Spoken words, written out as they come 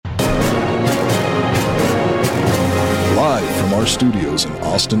from our studios in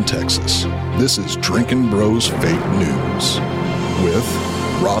Austin, Texas, this is Drinkin' Bros Fake News with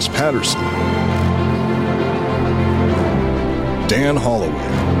Ross Patterson, Dan Holloway,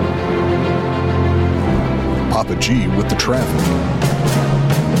 Papa G with the traffic,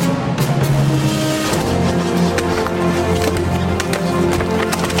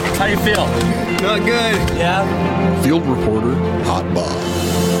 How do you feel? Not good. Yeah? field reporter Hot Bob,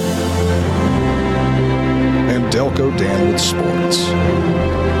 and Delco Dan with sports.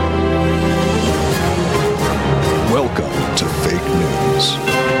 Welcome to Fake News.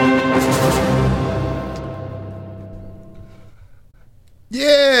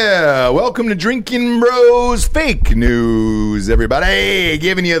 Yeah, welcome to Drinkin' Bros Fake News, everybody.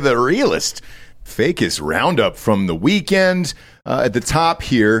 Giving you the realest, fakest roundup from the weekend. At the top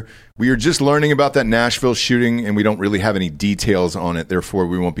here, we are just learning about that Nashville shooting, and we don't really have any details on it. Therefore,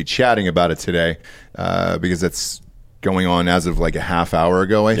 we won't be chatting about it today because that's going on as of like a half hour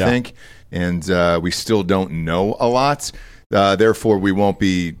ago, I think. And we still don't know a lot. Therefore, we won't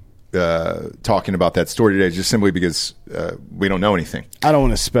be talking about that story today just simply because we don't know anything. I don't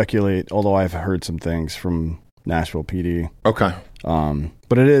want to speculate, although I've heard some things from Nashville PD. Okay.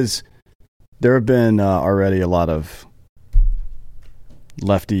 But there have been already a lot of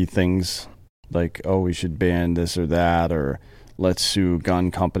lefty things like, oh, we should ban this or that, or let's sue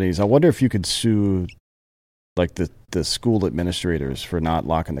gun companies. I wonder if you could sue like the school administrators for not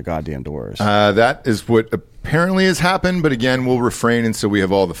locking the goddamn doors. That is what apparently has happened, but again, we'll refrain until we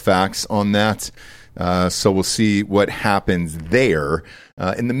have all the facts on that. So we'll see what happens there.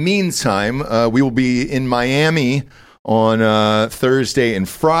 In the meantime, we will be in Miami on Thursday and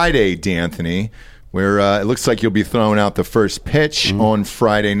Friday, D'Anthony, where it looks like you'll be throwing out the first pitch on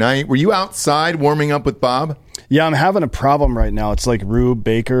Friday night. Were you outside warming up with Bob? Yeah, I'm having a problem right now. It's like Rube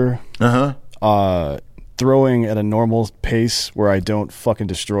Baker throwing at a normal pace where I don't fucking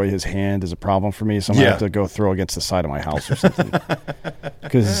destroy his hand is a problem for me. So I'm going to have to go throw against the side of my house or something.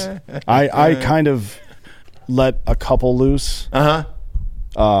 Because I kind of let a couple loose.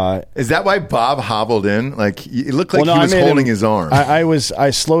 Is that why Bob hobbled in? Like it looked like he was holding his arm. I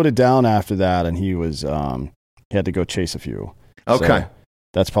slowed it down after that, and he was he had to go chase a few. Okay, so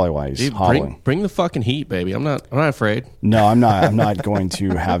that's probably why he's hobbling. Bring the fucking heat, baby. I'm not afraid. No, I'm not. I'm not going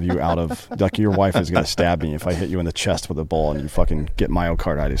to have you out of like your wife is going to stab me if I hit you in the chest with a ball and you fucking get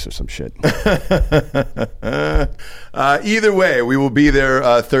myocarditis or some shit. Either way, we will be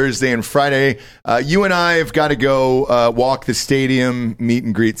there Thursday and Friday. You and I have got to go walk the stadium, meet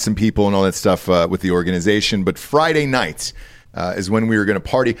and greet some people and all that stuff with the organization. But Friday night is when we were going to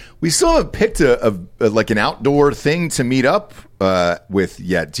party. We still haven't picked a like an outdoor thing to meet up with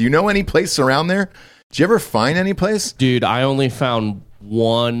yet. Do you know any place around there? Did you ever find any place? Dude, I only found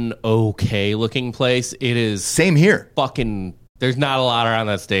one okay looking place. It is same here. Fucking there's not a lot around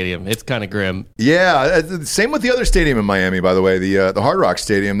that stadium. It's kind of grim. Yeah, same with the other stadium in Miami, by the way, the Hard Rock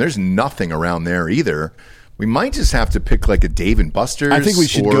Stadium. There's nothing around there either. We might just have to pick like a Dave and Buster's. I think we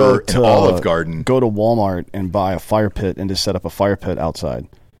should or go to an Olive Garden. Go to Walmart and buy a fire pit and just set up a fire pit outside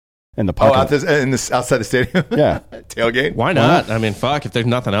in the parking. Outside the stadium. Yeah, tailgate. Why not? I mean, fuck. If there's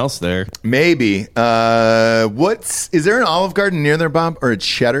nothing else there, maybe. Is there an Olive Garden near there, Bob, or a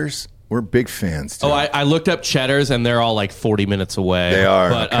Cheddar's? We're big fans, too. Oh, I looked up Cheddar's, and they're all like 40 minutes away. They are.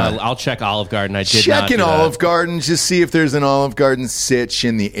 But okay. I'll check Olive Garden. I did check not an Olive Garden. Just see if there's an Olive Garden sitch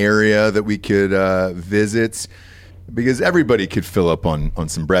in the area that we could visit. Because everybody could fill up on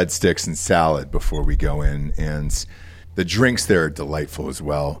some breadsticks and salad before we go in. And the drinks there are delightful as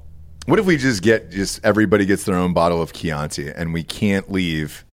well. What if we just everybody gets their own bottle of Chianti and we can't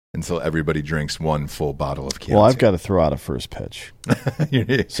leave until everybody drinks one full bottle of Chianti? Well, I've got to throw out a first pitch.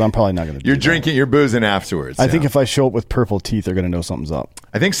 So I'm probably not going to do You're drinking, you're boozing afterwards. I think if I show up with purple teeth, they're going to know something's up.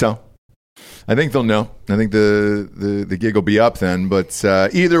 I think so. I think they'll know. I think the gig will be up then. But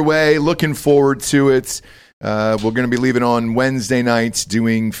either way, looking forward to it. We're going to be leaving on Wednesday night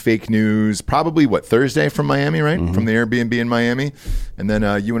doing fake news, probably, Thursday from Miami, right? Mm-hmm. From the Airbnb in Miami. And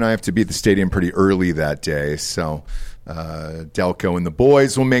then you and I have to be at the stadium pretty early that day. So Delco and the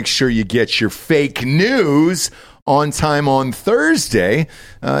boys will make sure you get your fake news on time on Thursday.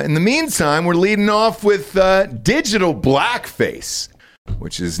 In the meantime, we're leading off with digital blackface,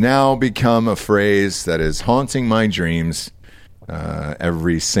 which has now become a phrase that is haunting my dreams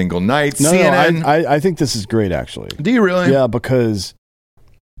every single night. No, CNN. I think this is great, actually. Do you really? Yeah, because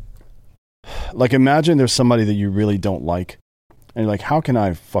like imagine there's somebody that you really don't like, and you're like, how can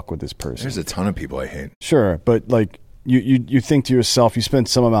I fuck with this person? There's a ton of people I hate. Sure, but like you think to yourself, you spend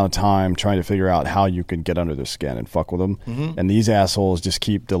some amount of time trying to figure out how you can get under their skin and fuck with them, and these assholes just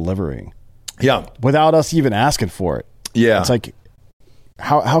keep delivering. Yeah, without us even asking for it. Yeah. It's like,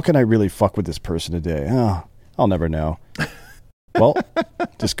 how can I really fuck with this person today? Oh, I'll never know. Well,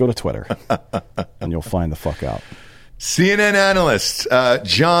 just go to Twitter and you'll find the fuck out. CNN analyst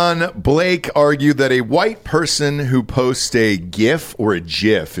John Blake argued that a white person who posts a GIF or a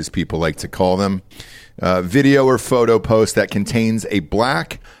GIF, as people like to call them, video or photo post that contains a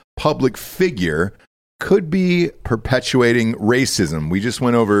black public figure could be perpetuating racism. We just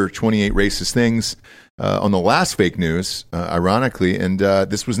went over 28 racist things on the last fake news, ironically, and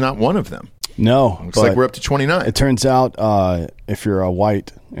this was not one of them. No. Looks like we're up to 29. It turns out if you're a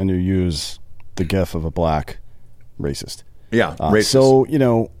white and you use the GIF of a black, racist. Yeah, racist.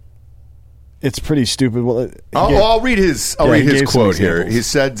 So, it's pretty stupid. Well, I'll read his quote here. He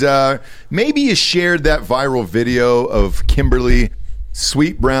said, maybe you shared that viral video of Kimberly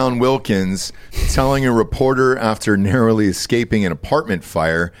Sweet Brown Wilkins telling a reporter after narrowly escaping an apartment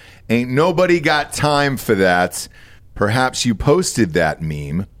fire, ain't nobody got time for that. Perhaps you posted that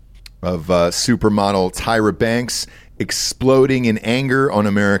meme of supermodel Tyra Banks exploding in anger on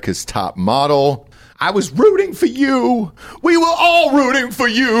America's top model. I was rooting for you. We were all rooting for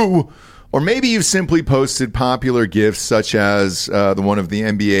you. Or maybe you've simply posted popular GIFs such as the one of the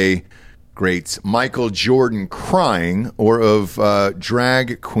NBA greats Michael Jordan crying, or of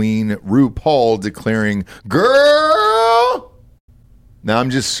drag queen RuPaul declaring, "Girl." Now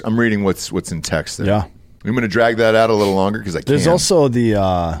I'm reading what's in text there. Yeah. I'm going to drag that out a little longer because I can't. There's also the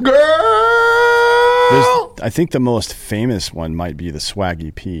Girl. I think the most famous one might be the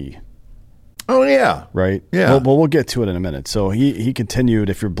Swaggy P. Oh yeah, right. Yeah. Well, we'll get to it in a minute. So he continued.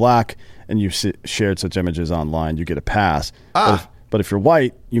 If you're black and you shared such images online, you get a pass. But if you're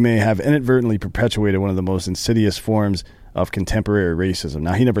white, you may have inadvertently perpetuated one of the most insidious forms of contemporary racism.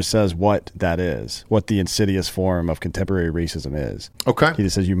 Now, he never says what that is, what the insidious form of contemporary racism is. Okay. He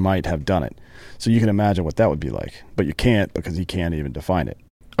just says you might have done it. So you can imagine what that would be like. But you can't, because he can't even define it.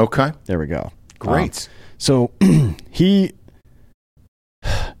 Okay. There we go. Great. So he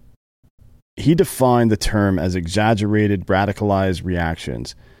defined the term as exaggerated, radicalized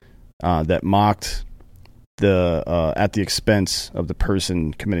reactions that mocked at the expense of the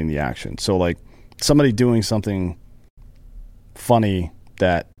person committing the action. So, like somebody doing something funny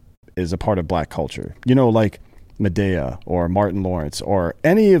that is a part of black culture, like Medea or Martin Lawrence or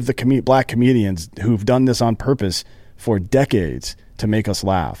any of the black comedians who've done this on purpose for decades to make us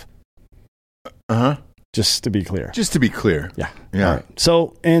laugh. Just to be clear. Yeah. All right.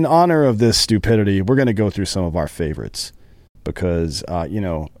 So, in honor of this stupidity, we're going to go through some of our favorites because,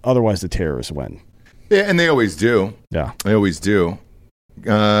 otherwise the terrorists win. Yeah, and they always do. Yeah. They always do.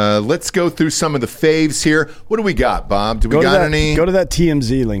 Let's go through some of the faves here. What do we got, Bob? Do we got any? Go to that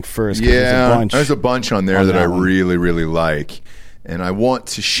TMZ link first. Yeah, there's a bunch on there that I really, really like. And I want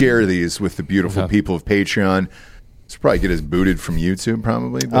to share these with the beautiful people of Patreon. Let's probably get us booted from YouTube,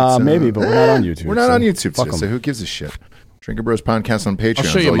 probably. But, maybe, but we're not on YouTube. We're not on YouTube, so who gives a shit? Drinking Bros Podcast on Patreon. I'll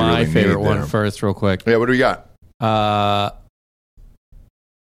show you my favorite one first, real quick. Yeah, what do we got?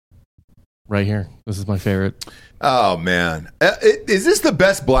 Right here. This is my favorite. Oh, man. Is this the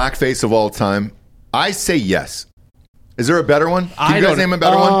best blackface of all time? I say yes. Is there a better one? Can you guys name a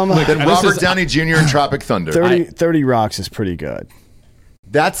better one? Than Robert Downey Jr. in Tropic Thunder. 30 Rocks is pretty good.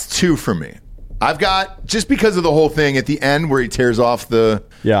 That's 2 for me. I've got, just because of the whole thing at the end where he tears off the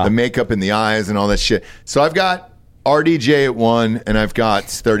makeup in the eyes and all that shit. So I've got RDJ at 1, and I've got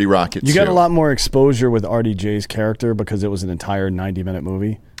 30 Rock at 2. You got a lot more exposure with RDJ's character because it was an entire 90-minute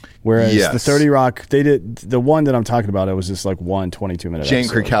movie. Whereas the 30 Rock, they did the one that I'm talking about. It was just like 1 22-minute. Jane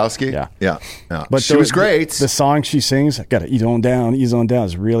episode. Krakowski. Yeah. But she was great. The song she sings, "Got to ease on down,"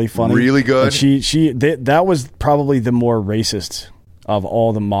 is really funny, really good. And that was probably the more racist of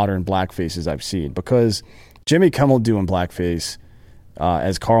all the modern blackfaces I've seen, because Jimmy Kimmel doing blackface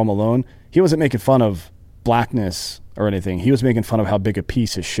as Karl Malone, he wasn't making fun of blackness or anything. He was making fun of how big a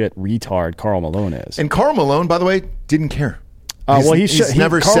piece of shit retard Karl Malone is. And Karl Malone, by the way, didn't care. He's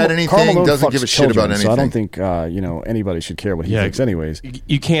never said anything. Doesn't give a shit about anything. So I don't think anybody should care what he thinks. Anyways,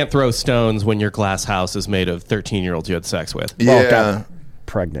 you can't throw stones when your glass house is made of 13-year-olds you had sex with. Yeah, got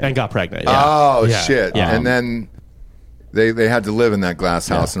pregnant. Yeah. Oh yeah. shit! Yeah. And then they had to live in that glass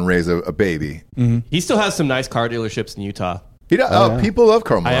house and raise a baby. Mm-hmm. He still has some nice car dealerships in Utah. He does. People love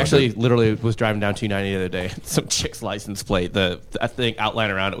Karl Malone. I actually literally was driving down 290 the other day. Some chick's license plate. The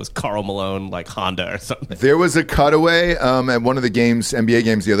outline around it was Karl Malone, like Honda or something. There was a cutaway at one of the NBA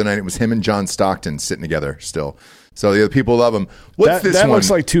games the other night. It was him and John Stockton sitting together still. So the other people love him. What's this one? That looks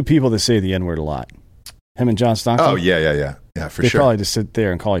like two people that say the N-word a lot. Him and John Stockton. Oh yeah, for they sure. They probably just sit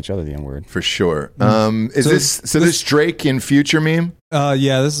there and call each other the N-word. For sure. Is this Drake in Future meme?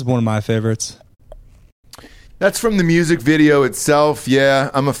 Yeah, this is one of my favorites. That's from the music video itself.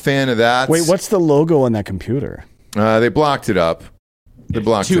 Yeah, I'm a fan of that. Wait, what's the logo on that computer? They blocked it up. They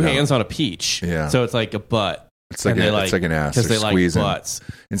blocked Two it hands up. on a peach. Yeah. So it's like a butt. It's like, it's like an ass. Because They're they squeezing. like butts.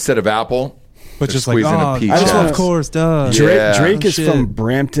 Instead of apple, but they're just like, squeezing oh, a peach. of course, duh. Yeah. Drake is shit. from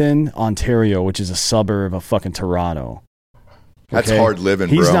Brampton, Ontario, which is a suburb of fucking Toronto. That's Okay? hard living,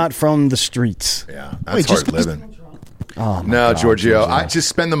 bro. He's not from the streets. Yeah, that's hard living. Oh, my No, God, Giorgio, I just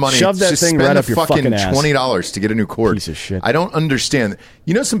spend the money. Shove that just thing spend right the up your fucking ass. $20 to get a new cord. Piece of shit. I don't understand.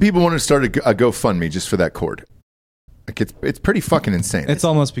 You know, some people want to start a GoFundMe just for that cord. Like it's pretty fucking insane. It's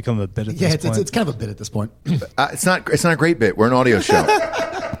almost become a bit at this point. It's kind of a bit at this point. It's not a great bit. We're an audio show.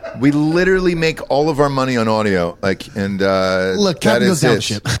 We literally make all of our money on audio. And Look, that Captain goes is down it. the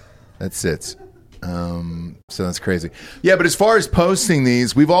ship. That's it. So that's crazy. Yeah, but as far as posting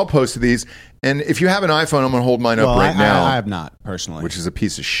these, we've all posted these. And if you have an iPhone, I'm going to hold mine up right now. I have not, personally. Which is a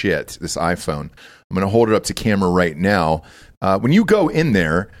piece of shit, this iPhone. I'm going to hold it up to camera right now. When you go in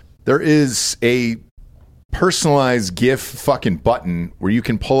there is a personalized GIF fucking button where you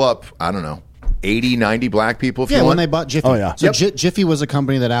can pull up, I don't know, 80, 90 black people if you when want. they bought Jiffy. Oh, yeah. So Jiffy was a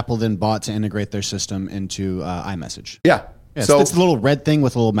company that Apple then bought to integrate their system into iMessage. Yeah. Yeah, So it's the little red thing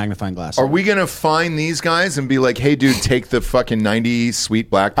with a little magnifying glass. are we going to find these guys and be like, hey, dude, take the fucking 90 sweet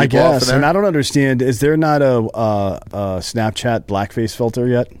black people I off of guess, there? and I don't understand. Is there not a Snapchat blackface filter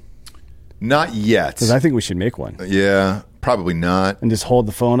yet? Not yet. Because I think we should make one Yeah, probably not. and just hold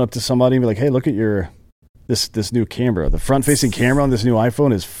the phone up to somebody and be like, "Hey, look at this new camera. The front-facing camera on this new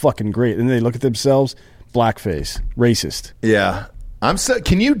iPhone is fucking great." And they look at themselves, blackface, racist. Yeah.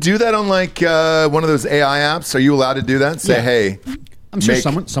 Can you do that on like one of those AI apps? Are you allowed to do that? Say, Yeah. hey, I'm sure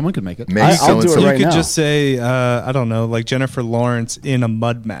make- someone could make it. make I'll so-and-so. do it You right could now. just say, I don't know, like Jennifer Lawrence in a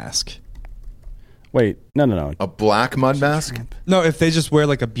mud mask. Wait, no. A black mud mask? No, if they just wear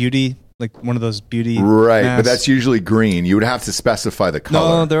like a beauty, like one of those beauty Right, masks. but that's usually green. You would have to specify the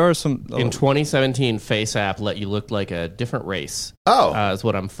color. No, there are some. In 2017, Face App let you look like a different race. Oh. Is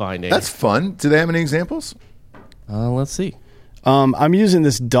what I'm finding. That's fun. Do they have any examples? Let's see. I'm using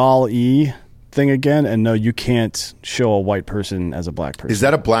this doll E thing again, and no, you can't show a white person as a black person. Is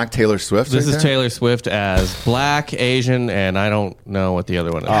that a black Taylor Swift? This right is there? Taylor Swift as black, Asian, and I don't know what the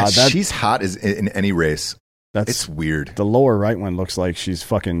other one is. that- She's hot as in any race. That's It's weird. the lower right one looks like she's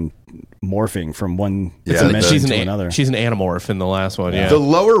fucking morphing from one Yeah, dimension she's to an another. she's an anamorph in the last one. Yeah. The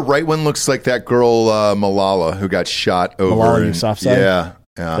lower right one looks like that girl Malala who got shot over. Malala in- Yousafzai? Yeah,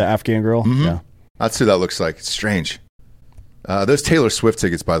 the yeah. Afghan girl. Mm-hmm. Yeah. That's who that looks like. It's strange. Those Taylor Swift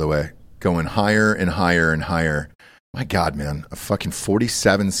tickets, by the way, going higher and higher and higher. My God, man, a fucking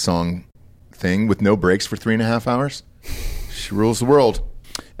 47 song thing with no breaks for 3.5 hours. She rules the world.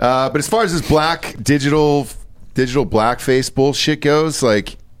 But as far as this black digital blackface bullshit goes,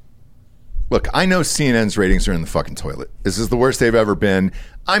 like, look, I know CNN's ratings are in the fucking toilet. This is the worst they've ever been.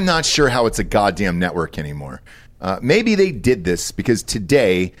 I'm not sure how it's a goddamn network anymore. Maybe they did this because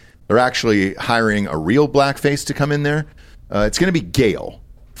today they're actually hiring a real blackface to come in there. It's going to be Gail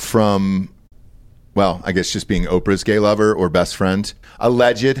from, well, I guess just being Oprah's gay lover or best friend,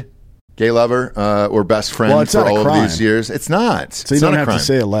 alleged gay lover or best friend Well, it's for not a all of crime. these years. It's not. So you It's don't not a have crime. to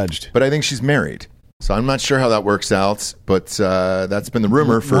say alleged. But I think she's married. So I'm not sure how that works out, but that's been the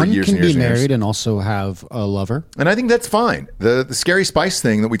rumor for One years can and years be and years. married and also have a lover. And I think that's fine. The Scary Spice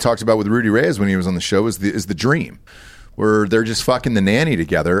thing that we talked about with Rudy Reyes when he was on the show is the dream, where they're just fucking the nanny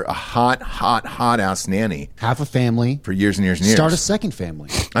together, a hot ass nanny Have a family. for years and years and years. Start a second family.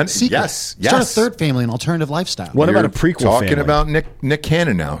 Yes, yes. Start a third family, an alternative lifestyle. What You're about a prequel talking family? about Nick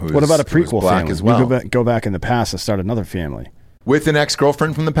Cannon now. What about a prequel black family? as well? You go back in the past and start another family. With an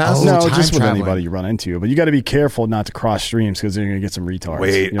ex-girlfriend from the past? Oh, No, time just with traveling. anybody you run into. But you got to be careful not to cross streams because you're going to get some retards.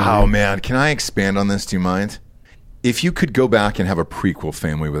 Wait, You know what I mean? man, can I expand on this? Do you mind? If you could go back and have a prequel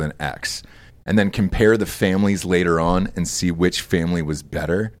family with an ex and then compare the families later on and see which family was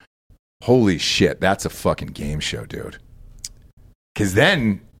better, holy shit, that's a fucking game show, dude. Because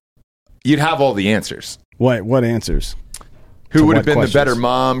then you'd have all the answers. What answers? Who To would have what been the better questions?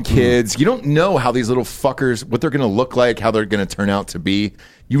 mom, kids? You don't know how these little fuckers, what they're going to look like, how they're going to turn out to be.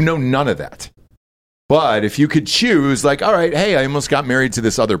 You know none of that. But if you could choose, like, all right, hey, I almost got married to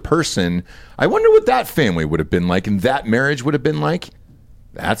this other person. I wonder what that family would have been like and that marriage would have been like.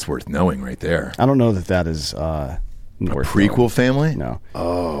 That's worth knowing right there. I don't know that is A prequel family? No.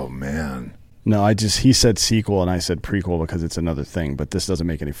 Oh, man. No, he said sequel and I said prequel because it's another thing, but this doesn't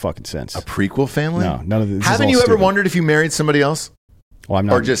make any fucking sense. A prequel family? No, none of this. Haven't is you all ever stupid. wondered if you married somebody else? Well, I'm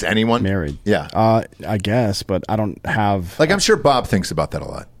not Or just anyone? married. Yeah. I guess, but I don't have. Like, I'm sure Bob thinks about that a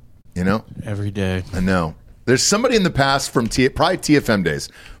lot. You know? Every day. I know. There's somebody in the past from probably TFM days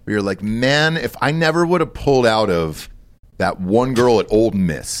where you're like, man, if I never would have pulled out of that one girl at Ole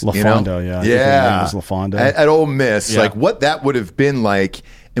Miss. LaFonda, yeah. I think her name was LaFonda. At Ole Miss, like what that would have been like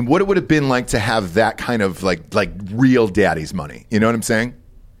and what it would have been like to have that kind of like real daddy's money. You know what I'm saying?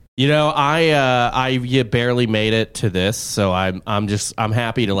 You know, I barely made it to this, so I'm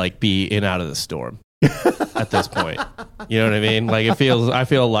happy to like be in out of the storm at this point. You know what I mean? Like I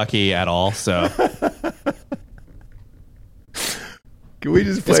feel lucky at all. So can we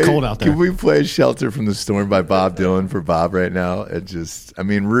just play? It's cold out there. Can we play "Shelter from the Storm" by Bob Dylan for Bob right now?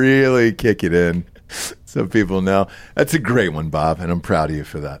 Really kick it in, so people know that's a great one, Bob, and I'm proud of you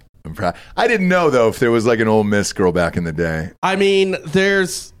for that. I'm proud. I didn't know though if there was like an Ole Miss girl back in the day. I mean,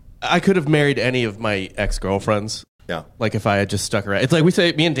 I could have married any of my ex-girlfriends. Yeah. Like if I had just stuck around. It's like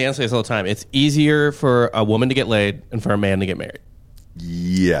me and Dan say this all the time. It's easier for a woman to get laid and for a man to get married.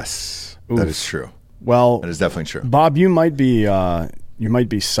 Yes. That is true. Well, that is definitely true. Bob, you might be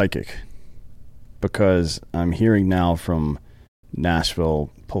psychic because I'm hearing now from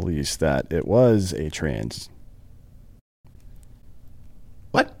Nashville police that it was a trans.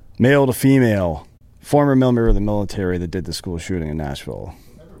 What? Male to female, former member of the military that did the school shooting in Nashville.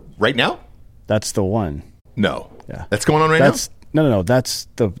 Right now? That's the one. No. Yeah. That's going on right now? No. That's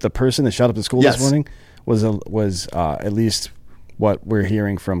the person that shot up the school this morning was at least what we're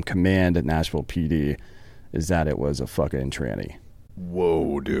hearing from command at Nashville PD is that it was a fucking tranny.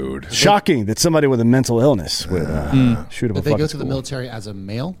 Whoa, dude. Shocking that somebody with a mental illness would shoot up a fucking Did they go to school. the military as a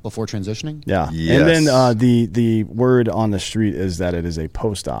male before transitioning? Yeah. Yes. And then the word on the street is that it is a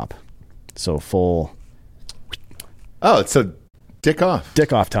post-op. So full Oh, it's a dick off.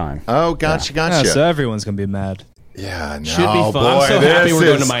 dick off time. Oh, gotcha. Yeah, so everyone's going to be mad. Yeah, no. Should be fun. Boy, I'm so happy this we're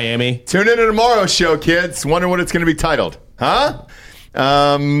going to is- Miami. Tune in to tomorrow's show, kids. Wonder what it's going to be titled. Huh?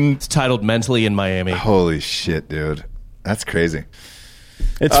 It's titled Mentally in Miami. Holy shit, dude. That's crazy.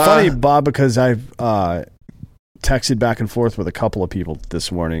 It's funny, Bob, because I've texted back and forth with a couple of people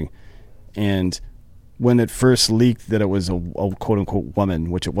this morning, and when it first leaked that it was a quote unquote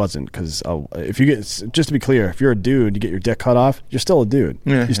woman, which it wasn't, because if you get, just to be clear, if you're a dude, you get your dick cut off, you're still a dude.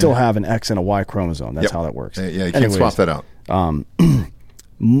 Yeah, you still have an X and a Y chromosome. That's how that works. Yeah, you can't swap that out.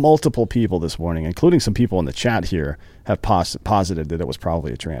 Multiple people this morning, including some people in the chat here, have posited that it was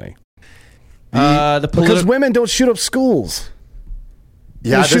probably a tranny. Because women don't shoot up schools.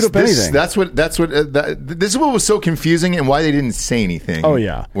 Yeah, shoot up anything. This is what was so confusing and why they didn't say anything. Oh,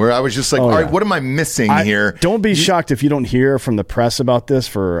 yeah. Where I was just like, all right, what am I missing here? Don't be shocked if you don't hear from the press about this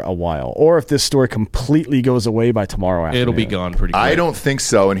for a while, or if this story completely goes away by tomorrow afternoon. It'll be gone pretty quick. I don't think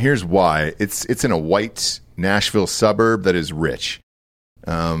so, and here's why. It's in a white Nashville suburb that is rich.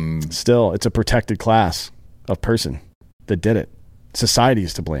 Still, it's a protected class of person that did it. Society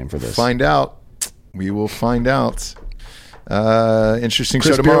is to blame for this. Find out. We will find out. Interesting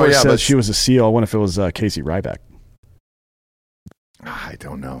Chris show tomorrow. Bueller Yeah, says but she was a SEAL. I wonder if it was Casey Ryback. I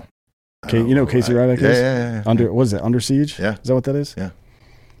don't know. You know who Casey Ryback is? Yeah. What is it? Under Siege? Yeah. Is that what that is? Yeah.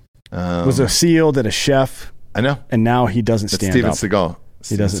 Was a SEAL, then a chef, I know. and now he doesn't stand Steven up. Seagal.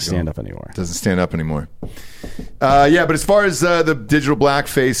 He doesn't stand up anymore. Doesn't stand up anymore. Yeah, but as far as the digital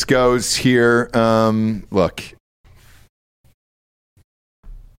blackface goes here, look,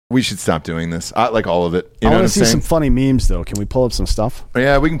 we should stop doing this. I like all of it. You I know want what to I'm see saying? some funny memes, though. Can we pull up some stuff?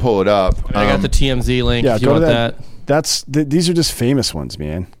 Yeah, we can pull it up. I got the TMZ link if you go want to that. These are just famous ones,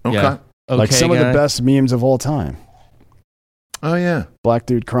 man. Okay. Yeah. Like some of the best memes of all time. Oh, yeah. Black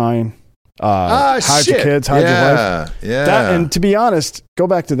dude crying. Hide shit. your kids, hide your wife. Yeah. And to be honest, go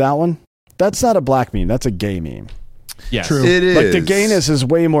back to that one. That's not a black meme. That's a gay meme. Yes. True. It is. Like the gayness is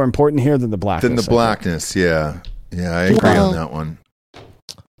way more important here than the blackness. Than the blackness, yeah. Yeah, I agree on that one.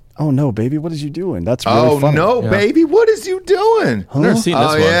 Oh no, baby, what is you doing? That's really funny. No, Yeah. baby, what is you doing? I've never seen this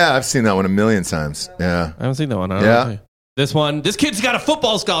one. Yeah, I've seen that one a million times. Yeah. I haven't seen that one. Yeah. This kid's got a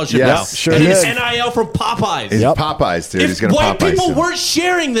football scholarship Yes, now. sure and it's did. NIL from Popeyes. It's Yep. Popeyes, dude. If He's going to white Popeyes. people soon. weren't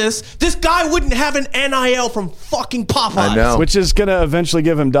sharing this guy wouldn't have an NIL from fucking Popeyes. I know. Which is gonna eventually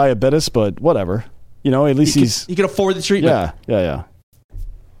give him diabetes, but whatever. You know, at least He can afford the treatment. Yeah.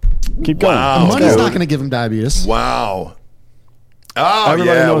 Keep going. Wow. Money's dude. not going to give him diabetes. Wow. Oh,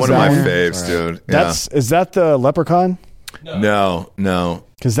 Everybody yeah, knows one of that my one. faves, dude. Yeah. Is that the Leprechaun? No.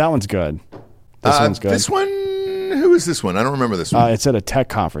 Because that one's good. This one's good. This one, who is this one? I don't remember this one. It's at a tech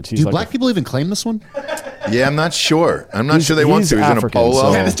conference. He's Do like black people even claim this one? Yeah, I'm not sure. I'm not He's- sure they want he's to. He's in a African, polo.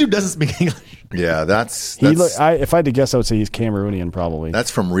 so- Yeah, this dude doesn't speak English. Yeah, that's if I had to guess, I would say he's Cameroonian, probably.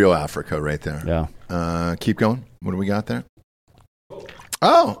 that's from real Africa right there. Yeah, Keep going. What do we got there?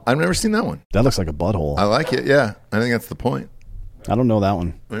 Oh, I've never seen that one. that looks like a butthole. I like it. Yeah, I think that's the point. I don't know that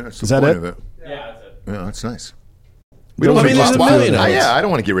one. Yeah, that's Is the that point it? of Yeah, that's it. Yeah, that's nice. There's a million of those. I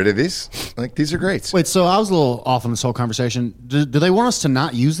don't want to get rid of these. Like, these are great. Wait, so I was a little off on this whole conversation. Do they want us to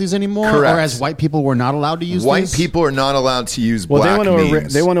not use these anymore? Correct. Or as white people, we're not allowed to use White these? people are not allowed to use Well, black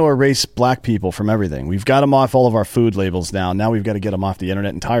memes. they want to erase black people from everything. We've got them off all of our food labels now. Now we've got to get them off the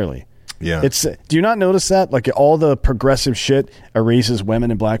internet entirely. Yeah. Do you not notice that? Like, all the progressive shit erases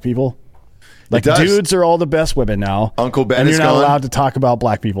women and black people? Like, does. dudes are all the best women now. Uncle Ben and is you're not gone. allowed to talk about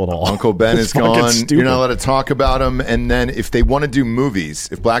black people at all. Uncle Ben It's is fucking gone. stupid. You're not allowed to talk about him. And then if they want to do movies,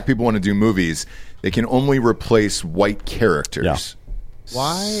 if black people want to do movies, they can only replace white characters. Yeah.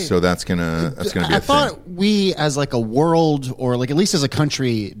 Why? So that's gonna be I a thought thing. we, as like a world, or like at least as a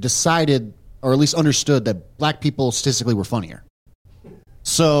country, decided or at least understood that black people statistically were funnier.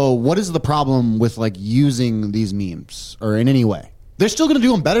 So what is the problem with like using these memes or in any way? They're still going to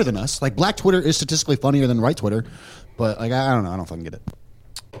do them better than us. Like, black Twitter is statistically funnier than white Twitter, but like I don't know. I don't fucking get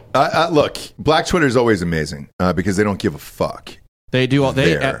it. Look, black Twitter is always amazing because they don't give a fuck. They do all.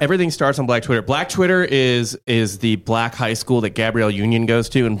 There. Everything starts on Black Twitter. Black Twitter is the black high school that Gabrielle Union goes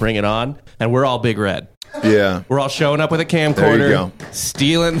to, and Bring It On. And we're all Big Red. Yeah. We're all showing up with a camcorder, There you go.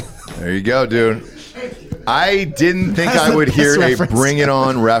 stealing. There you go, dude. I didn't think I would hear a Bring It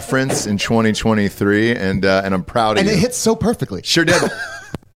On reference in 2023, and I'm proud of And you. it hits so perfectly. Sure did.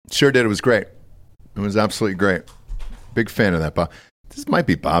 Sure did. It was great. It was absolutely great. Big fan of that, Bob. This might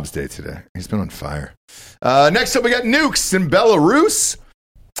be Bob's day today. He's been on fire. Next up, we got nukes in Belarus.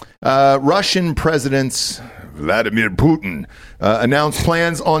 Russian President Vladimir Putin announced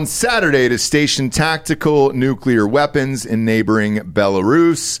plans on Saturday to station tactical nuclear weapons in neighboring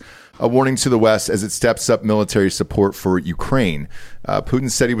Belarus. A warning to the West as it steps up military support for Ukraine.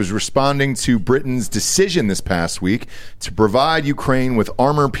 Putin said he was responding to Britain's decision this past week to provide Ukraine with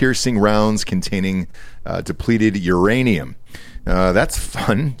armor-piercing rounds containing depleted uranium. That's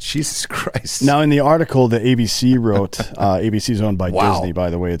fun. Jesus Christ. Now, in the article that ABC wrote, ABC is owned by Wow. Disney, by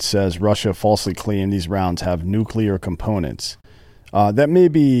the way, it says Russia falsely claimed these rounds have nuclear components. That may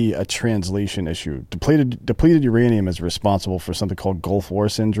be a translation issue. Depleted uranium is responsible for something called Gulf War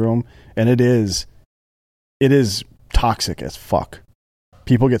syndrome, and it is toxic as fuck.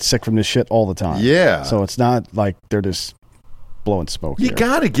 People get sick from this shit all the time. Yeah. So it's not like they're just blowing smoke You here.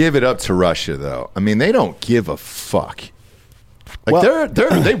 got to give it up to Russia, though. I mean, they don't give a fuck. Like Well-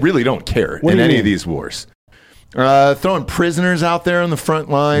 they really don't care What in do you any mean? of these wars. Throwing prisoners out there on the front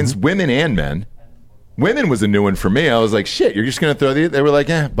lines, Mm-hmm. women and men. Women was a new one for me. I was like, shit, you're just going to throw these? They were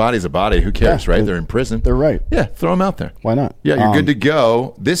like, body's a body. Who cares, Yeah, right? They're in prison. They're right. Yeah, throw them out there. Why not? Yeah, you're good to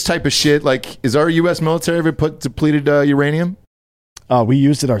go. This type of shit, like, is our U.S. military ever put depleted uranium? We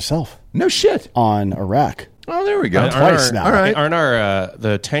used it ourselves No shit. on Iraq. Oh, there we go. Twice now. All right. Aren't our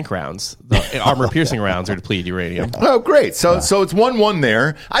the tank rounds, the armor-piercing rounds, are depleted uranium? Oh, great. So it's 1-1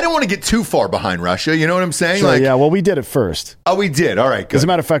 there. I don't want to get too far behind Russia. You know what I'm saying? So, yeah, well, we did it first. Oh, we did. All right, good. As a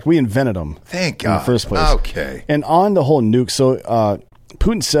matter of fact, we invented them. Thank in God. the first place. Okay. And on the whole nuke, so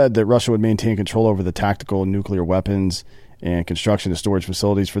Putin said that Russia would maintain control over the tactical nuclear weapons and construction of storage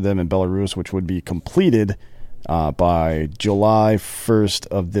facilities for them in Belarus, which would be completed by July 1st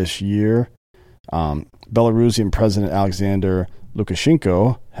of this year. Belarusian President Alexander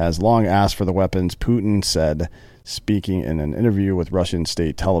Lukashenko has long asked for the weapons, Putin said, speaking in an interview with Russian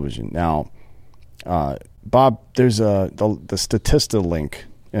state television. Now, Bob, there's the Statista link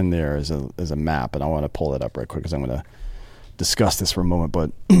in there as a map, and I want to pull that up right quick because I'm going to discuss this for a moment.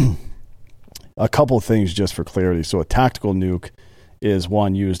 But a couple of things just for clarity. So a tactical nuke is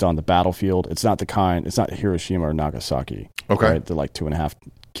one used on the battlefield. It's not it's not Hiroshima or Nagasaki. Okay. Right? They're like 2.5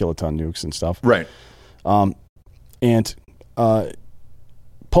 kiloton nukes and stuff. Right. And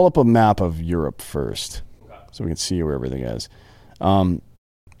pull up a map of Europe first so we can see where everything is.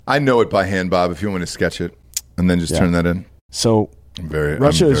 I know it by hand, Bob, if you want to sketch it and then just turn that in. So I'm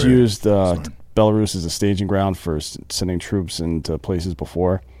Russia has very used sorry. Belarus as a staging ground for sending troops into places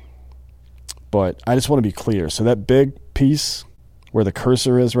before. But I just want to be clear. So that big piece where the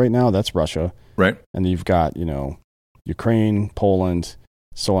cursor is right now, that's Russia. Right. And you've got, Ukraine, Poland,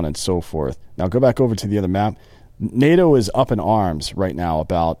 so on and so forth. Now go back over to the other map. NATO is up in arms right now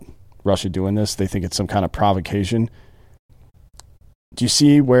about Russia doing this. They think it's some kind of provocation. Do you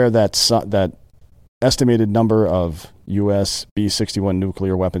see where that estimated number of U.S. B-61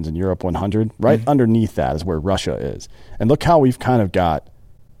 nuclear weapons in Europe 100? Right underneath that is where Russia is. And look how we've kind of got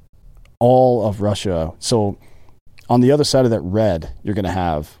all of Russia. So on the other side of that red, you're going to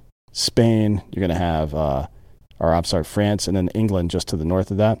have Spain, you're going to have, France, and then England just to the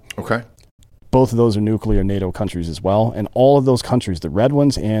north of that. Okay. Both of those are nuclear NATO countries as well. And all of those countries, the red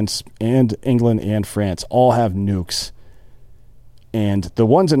ones and England and France, all have nukes And the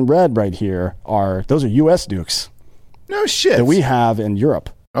ones in red right here those are U.S. nukes. No shit. That we have in Europe.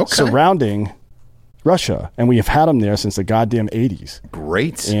 Okay. Surrounding Russia. And we have had them there since the goddamn 80s.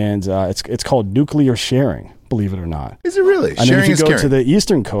 Great. And it's called nuclear sharing, believe it or not. Is it really? And Sharing then if you is go caring. to the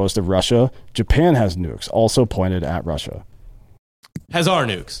eastern coast of Russia, Japan has nukes, also pointed at Russia. Has our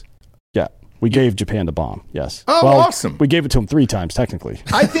nukes. Yeah. We gave Japan the bomb, yes. Oh, awesome. We gave it to them 3 times, technically.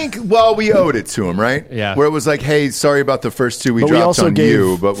 I think, we owed it to him, right? Yeah. Where it was like, hey, sorry about the first 2 we But we dropped also on gave-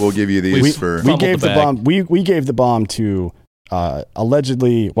 you, but we'll give you these for... We gave the the bag. bomb. We gave the bomb to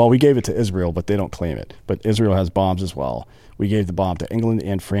allegedly. Well, we gave it to Israel, but they don't claim it. But Israel has bombs as well. We gave the bomb to England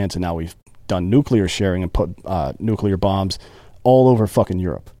and France, and now we've done nuclear sharing and put nuclear bombs all over fucking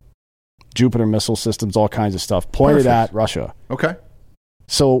Europe. Jupiter missile systems, all kinds of stuff pointed at Russia. Okay.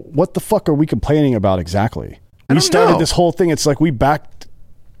 So what the fuck are we complaining about exactly? I We don't started know. this whole thing. It's like we backed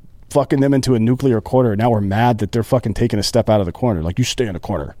fucking them into a nuclear corner. Now we're mad that they're fucking taking a step out of the corner. Like, you stay in a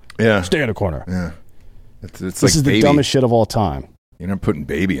corner. Yeah. Stay in a corner. Yeah. It's This like is the baby. dumbest shit of all time. You're not putting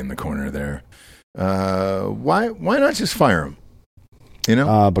baby in the corner there. Why not just fire him? You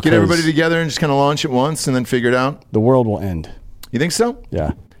know? Because- Get everybody together and just kind of launch it once and then figure it out? The world will end. You think so?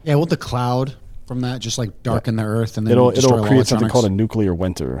 Yeah. Yeah, won't the cloud from that just like darken the earth and then It'll destroy all create something electronics? called a nuclear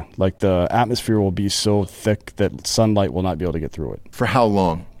winter. Like, the atmosphere will be so thick that sunlight will not be able to get through it. For how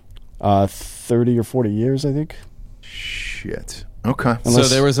long? 30 or 40 years, I think. Shit. Okay. So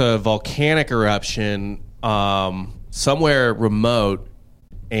there was a volcanic eruption somewhere remote,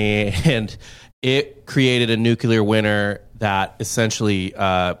 and it created a nuclear winter that essentially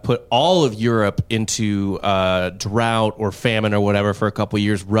put all of Europe into drought or famine or whatever for a couple of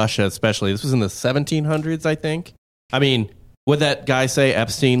years. Russia, especially. This was in the 1700s, I think. I mean, what that guy say,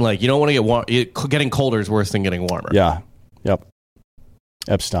 Epstein? Like, you don't want to get warm. Getting colder is worse than getting warmer. Yeah. Yep.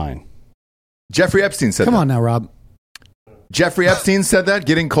 Epstein. Jeffrey Epstein said Come that. on now, Rob. Jeffrey Epstein said that?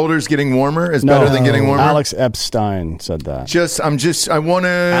 Getting colder is getting warmer is better than getting warmer? Alex Epstein said that. I want to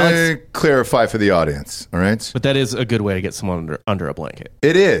Alex- clarify for the audience, all right? But that is a good way to get someone under a blanket.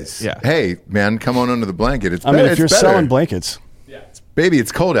 It is. Yeah. Hey, man, come on under the blanket. It's I mean, better. if you're It's better. selling blankets, Baby,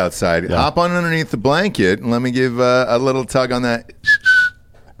 it's cold outside. Yeah. Hop on underneath the blanket and let me give a little tug on that,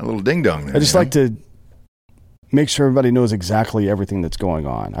 a little ding dong there. I just like to make sure everybody knows exactly everything that's going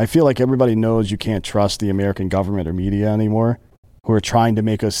on. I feel like everybody knows you can't trust the American government or media anymore, who are trying to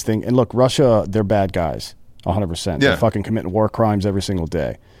make us think. And look, Russia, they're bad guys, 100%. Yeah. They're fucking committing war crimes every single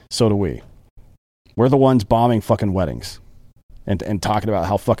day. So do we. We're the ones bombing fucking weddings and talking about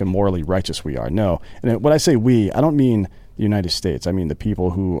how fucking morally righteous we are. No. And when I say we, I don't mean the United States. I mean the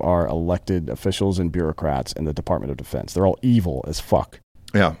people who are elected officials and bureaucrats in the Department of Defense. They're all evil as fuck.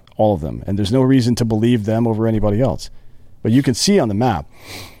 Yeah. All of them. And there's no reason to believe them over anybody else. But you can see on the map,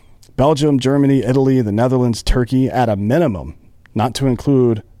 Belgium, Germany, Italy, the Netherlands, Turkey, at a minimum, not to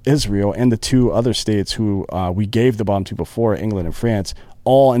include Israel and the 2 other states who we gave the bomb to before, England and France,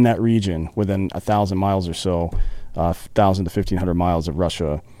 all in that region within 1,000 miles or so, 1,000 to 1,500 miles of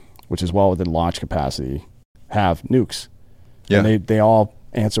Russia, which is well within launch capacity, have nukes. Yeah. And they all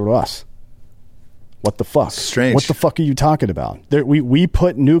answer to us. What the fuck? Strange. What the fuck are you talking about? We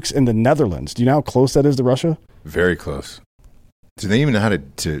put nukes in the Netherlands. Do you know how close that is to Russia? Very close. Do they even know how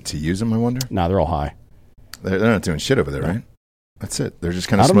to use them, I wonder? Nah, they're all high. They're not doing shit over there, right? That's it. They're just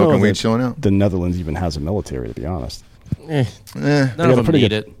kind I of don't know smoking weed, that chilling out. The Netherlands even has a military, to be honest. None They of got a them pretty need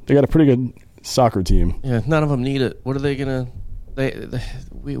good, it. They got a pretty good soccer team. Yeah, none of them need it. What are they gonna?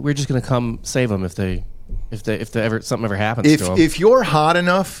 We're just gonna come save them if something ever happens to them. If you're hot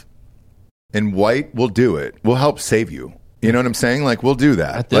enough and white, we'll do it. We'll help save you. You know what I'm saying? Like, we'll do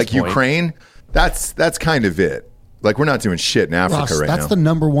that. At this Like point. Ukraine, that's kind of it. Like, we're not doing shit in Africa Ross, right that's now. the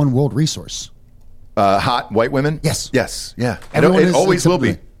number one world resource. Hot white women? Yes. Yes. Yeah. Everyone It is always will be.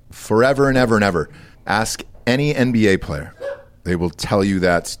 accepting Forever and ever and ever. Ask any NBA player. They will tell you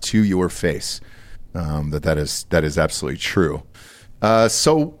that to your face. That is absolutely true.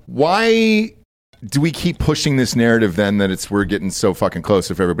 So why do we keep pushing this narrative then that we're getting so fucking close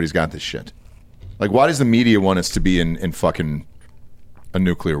if everybody's got this shit? Like, why does the media want us to be in fucking a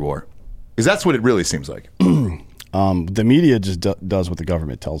nuclear war? Because that's what it really seems like. The media just does what the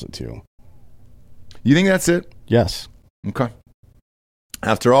government tells it to. You think that's it? Yes. Okay.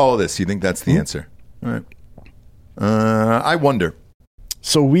 After all of this, you think that's the answer? All right. I wonder.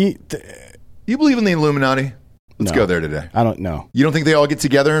 So You believe in the Illuminati? Let's No. go there today. I don't know. You don't think they all get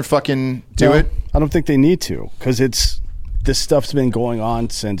together and fucking do No, it? I don't think they need to, because this stuff's been going on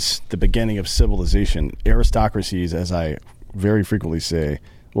since the beginning of civilization. Aristocracies, as I very frequently say,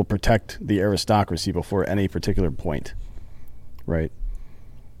 will protect the aristocracy before any particular point, right?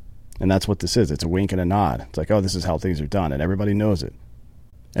 And that's what this is. It's a wink and a nod. It's like, oh, this is how things are done, and everybody knows it.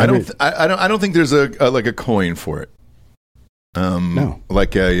 I don't think there's a like a coin for it. No.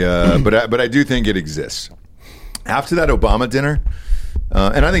 Like but I do think it exists. After that Obama dinner,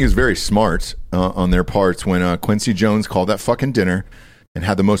 and I think it's very smart on their parts when Quincy Jones called that fucking dinner and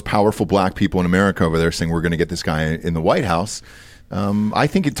had the most powerful black people in America over there saying we're going to get this guy in the White House. I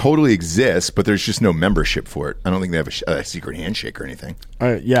think it totally exists, but there's just no membership for it. I don't think they have a secret handshake or anything.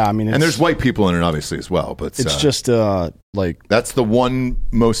 Yeah, I mean, and there's white people in it obviously as well, but it's just like that's the one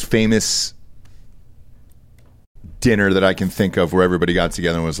most famous dinner that I can think of where everybody got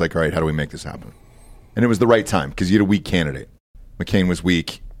together and was like, all right, how do we make this happen? And it was the right time because you had a weak candidate. McCain was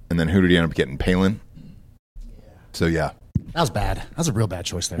weak, and then who did he end up getting? Palin. So yeah. That was bad. That was a real bad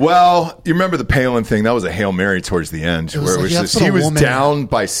choice there. Well, you remember the Palin thing? That was a Hail Mary towards the end, where it was just he was down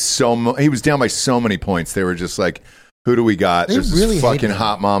by so many points. They were just like, "Who do we got? There's really this fucking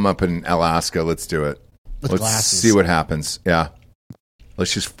hot mom up in Alaska. Let's do it. Let's see what happens." Yeah,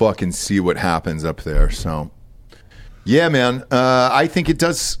 let's just fucking see what happens up there. So, yeah, man, I think it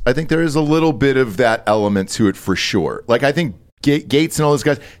does. I think there is a little bit of that element to it for sure. Like I think Gates and all those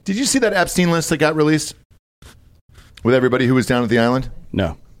guys. Did you see that Epstein list that got released? With everybody who was down at the island?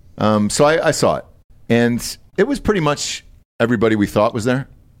 No. So I saw it. And it was pretty much everybody we thought was there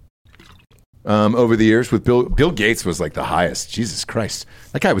over the years. With Bill Gates was like the highest. Jesus Christ.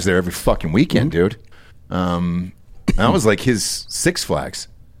 That guy was there every fucking weekend, dude. That was like his Six Flags.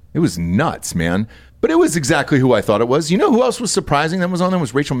 It was nuts, man. But it was exactly who I thought it was. You know who else was surprising that was on there?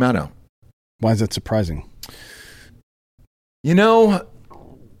 Was Rachel Maddow. Why is that surprising? You know...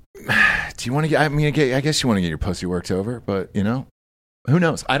 Do you want to get? I mean, I guess you want to get your pussy worked over, but you know, who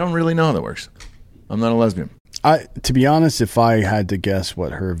knows? I don't really know how that works. I'm not a lesbian. To be honest, if I had to guess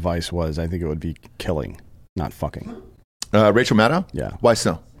what her advice was, I think it would be killing, not fucking. Rachel Maddow? Yeah. Why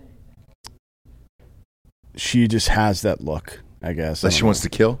so? She just has that look, I guess. That she wants to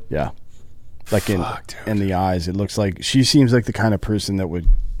kill? Yeah. Like in the eyes, it looks like she seems like the kind of person that would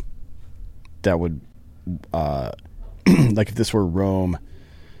like if this were Rome.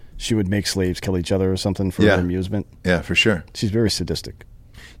 She would make slaves kill each other or something for her amusement. Yeah, for sure. She's very sadistic.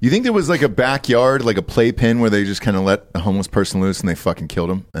 You think there was like a backyard, like a playpen where they just kind of let a homeless person loose and they fucking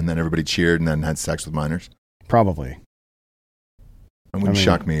killed him and then everybody cheered and then had sex with minors? Probably. It wouldn't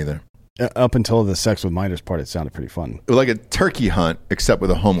shock me either. Up until the sex with minors part, it sounded pretty fun. Like a turkey hunt, except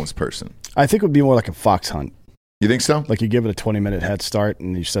with a homeless person. I think it would be more like a fox hunt. You think so? Like you give it a 20-minute head start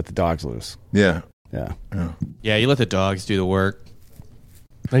and you set the dogs loose. Yeah. Yeah. Yeah, you let the dogs do the work.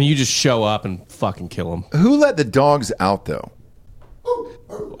 Then you just show up and fucking kill them. Who let the dogs out, though?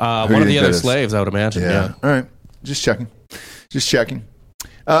 One of the other slaves, I would imagine. Yeah. All right. Just checking.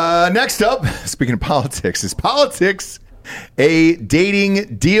 Next up, speaking of politics, is politics a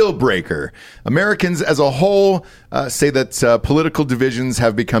dating deal breaker? Americans as a whole say that political divisions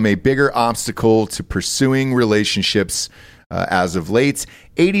have become a bigger obstacle to pursuing relationships as of late.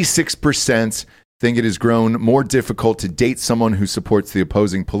 86% think it has grown more difficult to date someone who supports the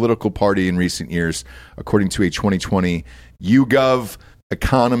opposing political party in recent years, according to a 2020 YouGov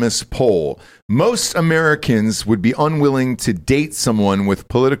Economist poll. Most Americans would be unwilling to date someone with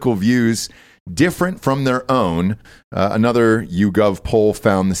political views different from their own. Another YouGov poll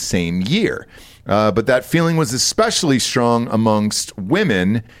found the same year. But that feeling was especially strong amongst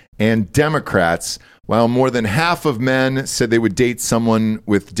women and Democrats. While more than half of men said they would date someone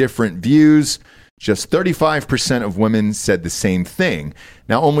with different views, just 35% of women said the same thing.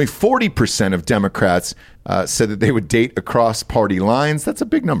 Now, only 40% of Democrats said that they would date across party lines. That's a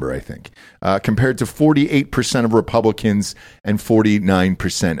big number, I think, compared to 48% of Republicans and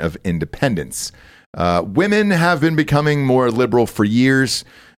 49% of independents. Women have been becoming more liberal for years.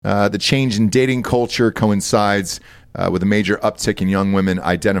 The change in dating culture coincides with a major uptick in young women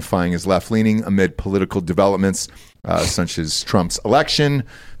identifying as left-leaning amid political developments such as Trump's election,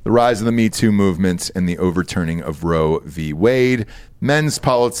 the rise of the Me Too movement, and the overturning of Roe v. Wade. Men's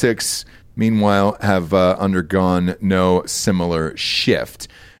politics, meanwhile, have undergone no similar shift.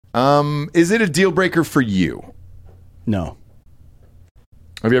 Is it a deal breaker for you? No.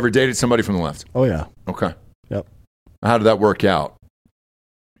 Have you ever dated somebody from the left? Oh, yeah. Okay. Yep. How did that work out?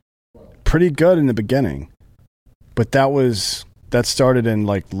 Pretty good in the beginning. But that started in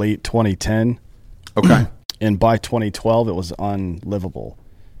like late 2010. Okay. And by 2012, it was unlivable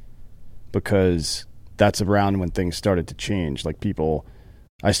because that's around when things started to change. Like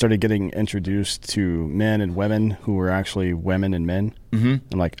I started getting introduced to men and women who were actually women and men. Mm-hmm.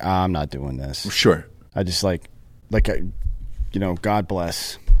 I'm like, I'm not doing this. Sure. I just God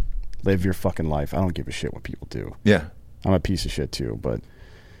bless. Live your fucking life. I don't give a shit what people do. Yeah. I'm a piece of shit too, but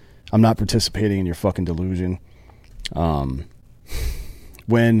I'm not participating in your fucking delusion.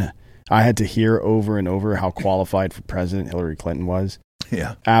 When I had to hear over and over how qualified for president Hillary Clinton was.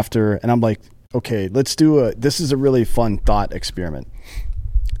 Yeah. After, and I'm like, okay, this is a really fun thought experiment.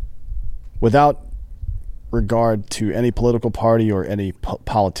 Without regard to any political party or any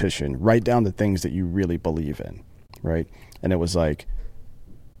politician, write down the things that you really believe in, right? And it was like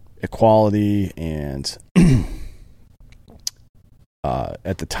equality and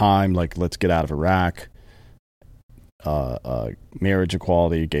at the time, like, let's get out of Iraq, marriage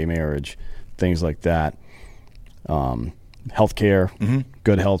equality, gay marriage, things like that. Healthcare,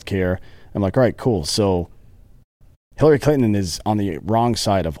 good healthcare. I'm like, all right, cool. So Hillary Clinton is on the wrong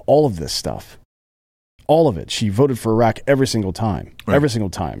side of all of this stuff. All of it. She voted for Iraq every single time. Right. Every single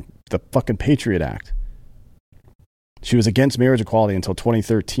time. The fucking Patriot Act. She was against marriage equality until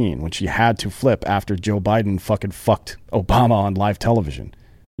 2013 when she had to flip after Joe Biden fucking fucked Obama on live television.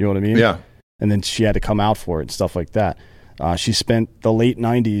 You know what I mean? Yeah. And then she had to come out for it and stuff like that. She spent the late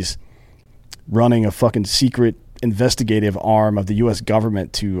 90s running a fucking secret investigative arm of the U.S.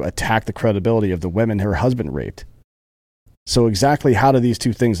 government to attack the credibility of the women her husband raped. So exactly how do these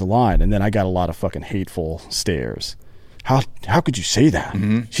two things align? And then I got a lot of fucking hateful stares. How could you say that?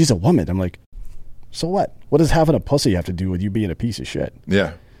 Mm-hmm. She's a woman. I'm like, so what? What does having a pussy have to do with you being a piece of shit?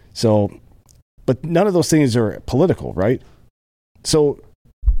 Yeah. So, but none of those things are political, right? So,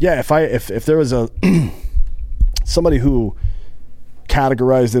 yeah, if there was a somebody who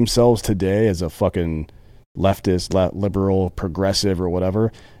categorized themselves today as a fucking leftist, liberal, progressive, or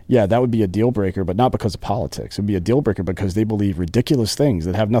whatever, yeah, that would be a deal breaker, but not because of politics. It would be a deal breaker because they believe ridiculous things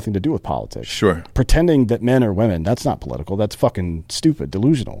that have nothing to do with politics. Sure. Pretending that men are women, that's not political. That's fucking stupid,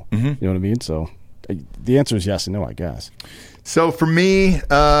 delusional. Mm-hmm. You know what I mean? So the answer is yes and no, I guess. So for me,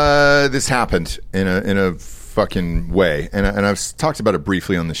 this happened in a fucking way, and I've talked about it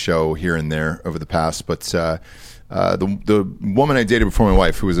briefly on the show here and there over the past, but the woman I dated before my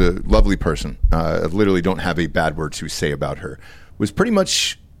wife, who was a lovely person, I literally don't have a bad word to say about her, was pretty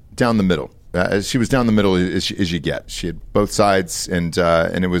much down the middle. She was down the middle as you get. She had both sides, and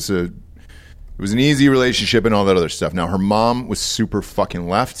it was an easy relationship and all that other stuff. Now her mom was super fucking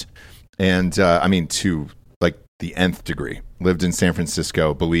left, and I mean to like the nth degree. Lived in San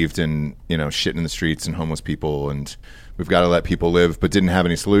Francisco, believed in shit in the streets and homeless people, and we've got to let people live, but didn't have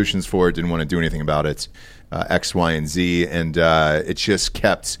any solutions for it. Didn't want to do anything about it. X, Y, and Z, and it just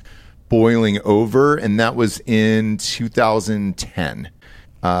kept boiling over, and that was in 2010.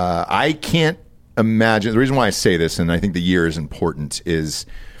 I can't imagine. The reason why I say this, and I think the year is important, is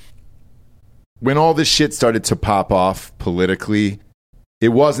when all this shit started to pop off politically, it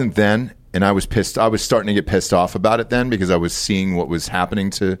wasn't then, and I was pissed. I was starting to get pissed off about it then because I was seeing what was happening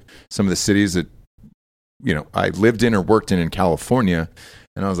to some of the cities that I lived in or worked in California.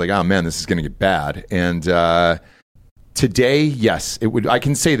 And I was like, oh man, this is going to get bad. And today, yes, it would. I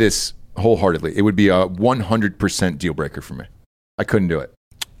can say this wholeheartedly. It would be a 100% deal breaker for me. I couldn't do it.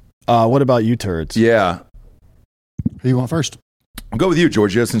 What about you, turds? Yeah. Who do you want first? I'll go with you,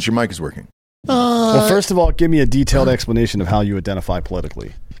 Giorgio, since your mic is working. Well, first of all, give me a detailed explanation of how you identify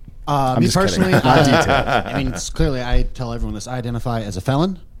politically. Me personally, not detailed. I mean, it's clearly, I tell everyone this. I identify as a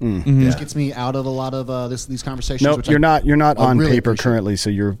felon. Mm-hmm. Which gets me out of a lot of these conversations. No, you're not. You're not on really paper currently, so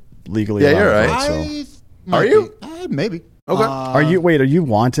you're legally. Yeah, you're right. Are you? Maybe. Okay. Are you? Wait, are you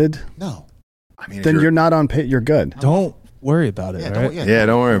wanted? No. I mean, then you're not on paper. You're good. Don't worry about it. Right?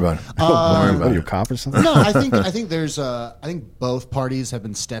 Don't worry about it. Don't worry about it. You a cop or something? No, I think there's. I think both parties have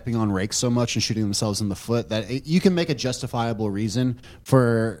been stepping on rakes so much and shooting themselves in the foot that you can make a justifiable reason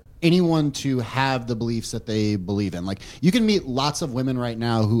for anyone to have the beliefs that they believe in. Like, you can meet lots of women right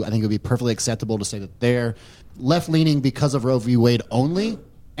now who I think it would be perfectly acceptable to say that they're left-leaning because of Roe v. Wade only,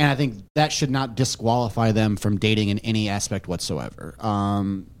 and I think that should not disqualify them from dating in any aspect whatsoever.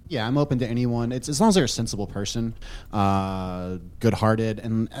 Yeah, I'm open to anyone. It's as long as they're a sensible person, good-hearted,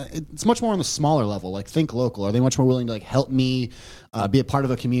 and it's much more on the smaller level. Like, think local. Are they much more willing to help me be a part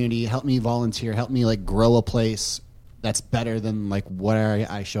of a community, help me volunteer, help me grow a place that's better than where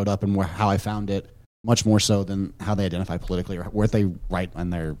I showed up and how I found it, much more so than how they identify politically or what they write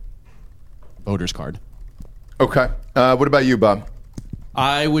on their voter's card. Okay. What about you, Bob?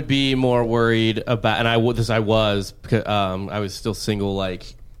 I would be more worried about, and I was still single, I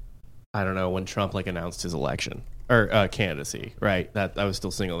don't know, when Trump announced his election or candidacy, right? That I was still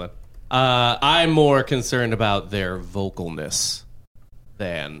single then. I'm more concerned about their vocalness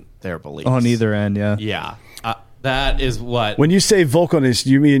than their beliefs. On either end, yeah. Yeah. That is what. When you say vocalness,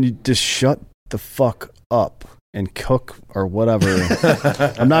 you mean you just shut the fuck up. and cook or whatever.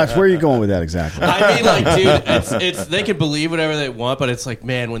 I'm not. Where are you going with that exactly? I mean, like, dude, it's they can believe whatever they want, but it's like,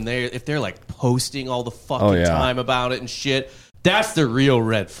 man, if they're like posting all the fucking time about it and shit, that's the real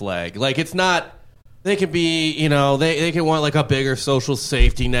red flag. Like, it's not. They can be, they can want like a bigger social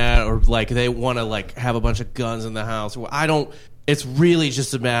safety net, or like they want to like have a bunch of guns in the house. It's really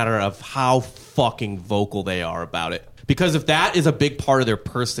just a matter of how fucking vocal they are about it. Because if that is a big part of their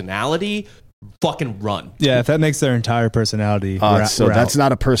personality, fucking run. Yeah, if that makes their entire personality. So that's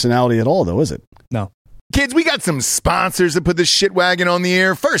not a personality at all, though, is it? No. Kids, we got some sponsors that put this shit wagon on the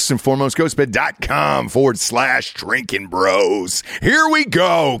air. First and foremost, ghostbed.com/drinking bros. Here we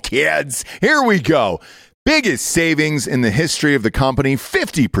go, kids. Here we go. Biggest savings in the history of the company,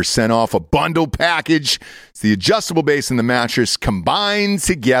 50% off a bundle package. It's the adjustable base and the mattress combined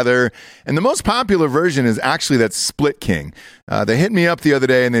together. And the most popular version is actually that Split King. They hit me up the other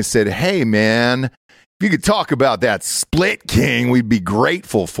day and they said, hey, man, if you could talk about that Split King, we'd be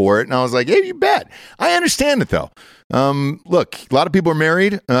grateful for it. And I was like, hey, you bet. I understand it, though. Look, a lot of people are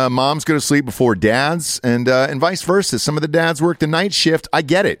married. Moms go to sleep before dads, and vice versa. Some of the dads work the night shift. I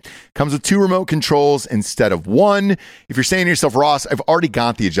get it. Comes with 2 remote controls instead of 1. If you're saying to yourself, Ross, I've already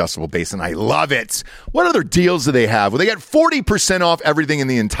got the adjustable base and I love it. What other deals do they have? Well, they got 40% off everything in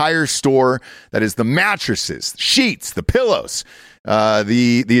the entire store. That is the mattresses, sheets, the pillows.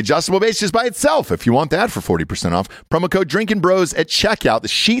 The adjustable base just by itself, if you want that for 40% off. Promo code Drinking Bros at checkout. The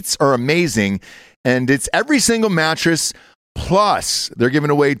sheets are amazing, and it's every single mattress. Plus, they're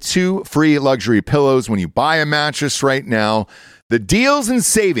giving away 2 free luxury pillows when you buy a mattress right now. The deals and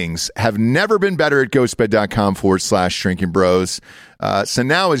savings have never been better at ghostbed.com/drinking bros. So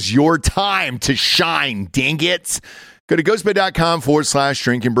now is your time to shine, dang it. Go to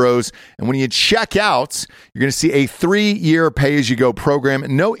ghostbed.com/drinking bros. And when you check out, you're going to see a 3-year pay-as-you-go program.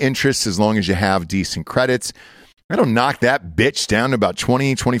 No interest as long as you have decent credits. That'll knock that bitch down to about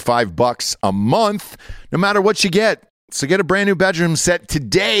 $20-25 a month, no matter what you get. So get a brand new bedroom set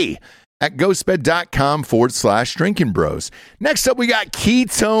today at ghostbed.com/drinking bros. Next up, we got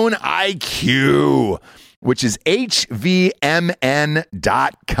Ketone IQ, which is hvmn.com.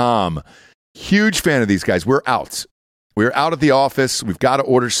 Huge fan of these guys. We're out at the office. We've got to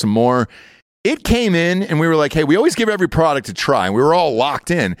order some more. It came in and we were like, hey, we always give every product a try. And we were all locked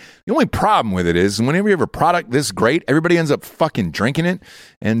in. The only problem with it is whenever you have a product this great, everybody ends up fucking drinking it,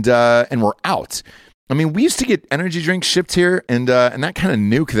 and we're out. I mean, we used to get energy drinks shipped here, and that kind of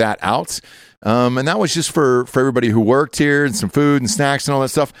nuked that out. And that was just for everybody who worked here, and some food and snacks and all that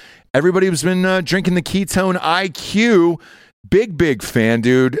stuff. Everybody has been drinking the Ketone IQ. Big fan,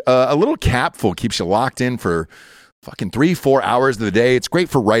 dude. A little capful keeps you locked in for fucking 3-4 hours of the day. It's great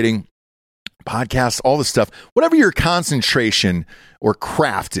for writing podcasts, all this stuff. Whatever your concentration or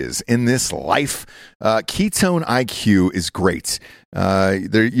craft is in this life, Ketone IQ is great.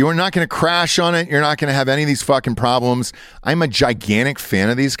 You're not going to crash on it. You're not going to have any of these fucking problems. I'm a gigantic fan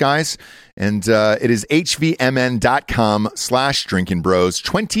of these guys. And it is hvmn.com/drinking bros.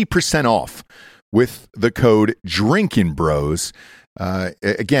 20% off with the code Drinking Bros.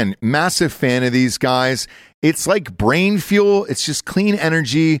 Again, massive fan of these guys. It's like brain fuel. It's just clean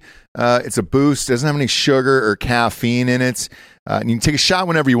energy. It's a boost. Doesn't have any sugar or caffeine in it. And you can take a shot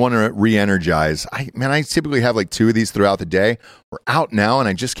whenever you want to re-energize. I typically have like 2 of these throughout the day. We're out now, and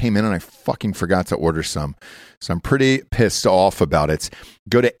I just came in and I fucking forgot to order some. So I'm pretty pissed off about it.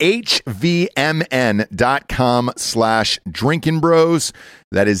 Go to hvmn.com/drinking bros.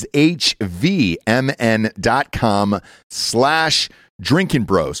 That is hvmn.com/drinking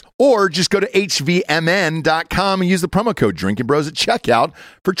bros. Or just go to hvmn.com and use the promo code Drinking Bros at checkout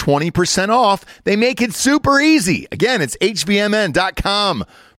for 20% off. They make it super easy. Again, it's hvmn.com.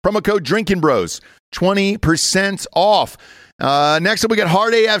 Promo code Drinking Bros. 20% off. Next up, we got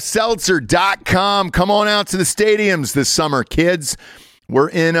hardafseltzer.com. Come on out to the stadiums this summer, kids. We're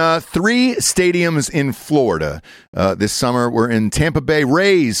in 3 stadiums in Florida this summer. We're in Tampa Bay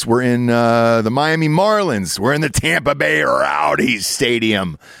Rays. We're in the Miami Marlins. We're in the Tampa Bay Rowdies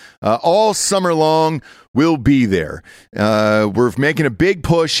Stadium. All summer long, we'll be there. We're making a big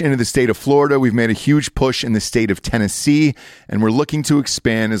push into the state of Florida. We've made a huge push in the state of Tennessee, and we're looking to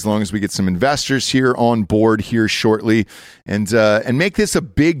expand as long as we get some investors here on board here shortly, and make this a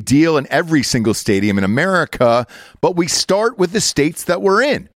big deal in every single stadium in America. But we start with the states that we're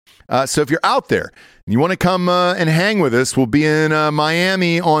in. So if you're out there and you want to come and hang with us, we'll be in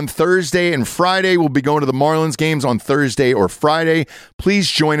Miami on Thursday and Friday. We'll be going to the Marlins games on Thursday or Friday. Please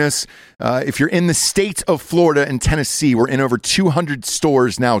join us. If you're in the state of Florida and Tennessee, we're in over 200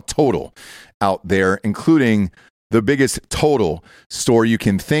 stores now total out there, including the biggest total store you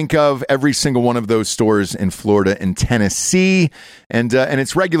can think of. Every single one of those stores in Florida and Tennessee, and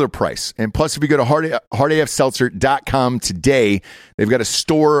it's regular price. And plus, if you go to hardafseltzer.com today, they've got a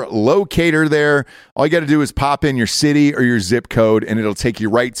store locator there. All you got to do is pop in your city or your zip code, and it'll take you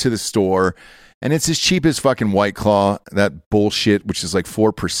right to the store. And it's as cheap as fucking White Claw, that bullshit, which is like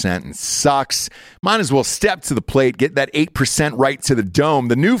 4% and sucks. Might as well step to the plate, get that 8% right to the dome.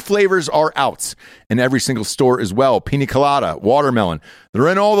 The new flavors are out in every single store as well. Pina colada, watermelon. They're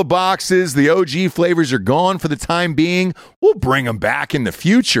in all the boxes. The OG flavors are gone for the time being. We'll bring them back in the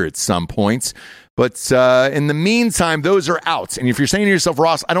future at some points. But in the meantime, those are out. And if you're saying to yourself,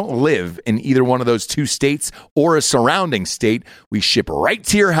 Ross, I don't live in either one of those two states or a surrounding state, we ship right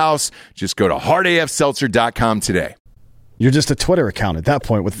to your house. Just go to hardafseltzer.com today. You're just a Twitter account at that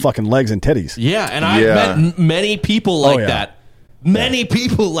point with fucking legs and titties. Yeah, and I've met many people like that. Many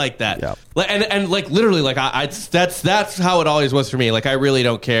people like that. Yeah. And like literally, like that's how it always was for me. Like I really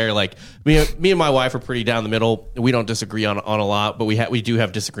don't care. Like me and my wife are pretty down the middle. We don't disagree on a lot, but we do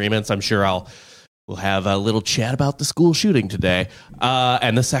have disagreements. I'm sure we'll have a little chat about the school shooting today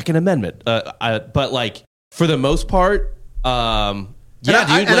and the Second Amendment. But like for the most part, I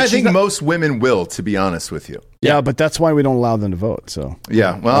think most women will, to be honest with you. Yeah, but that's why we don't allow them to vote. So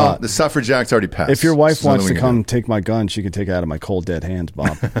yeah, well, the suffrage act's already passed. If your wife wants to come take my gun, she can take it out of my cold dead hands,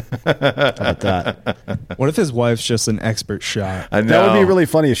 Bob. How about that? What if his wife's just an expert shot? I know. That would be really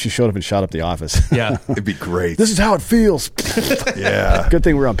funny if she showed up and shot up the office. Yeah, it'd be great. This is how it feels. Yeah. Good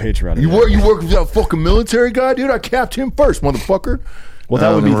thing we're on Patreon. You work with that fucking military guy, dude? I capped him first, motherfucker. Well,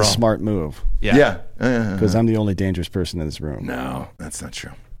 that would be the smart move. Yeah. Because I'm the only dangerous person in this room. No, that's not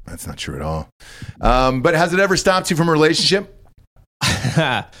true. That's not true at all. But has it ever stopped you from a relationship?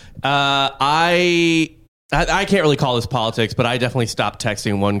 I can't really call this politics, but I definitely stopped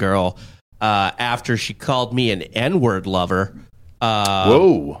texting one girl after she called me an N-word lover.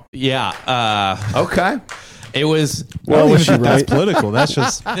 Whoa. Yeah. Okay. It was... Well, was she right? That's political. That's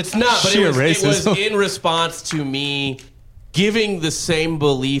just... It's not, but it was in response to me giving the same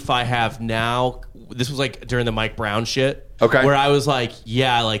belief I have now. This was like during the Mike Brown shit. Okay. Where I was like,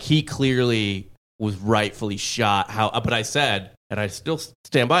 yeah, like he clearly was rightfully shot. But I said, and I still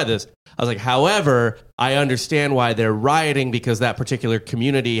stand by this, I was like, however, I understand why they're rioting because that particular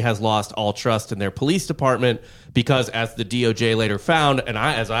community has lost all trust in their police department because as the DOJ later found, and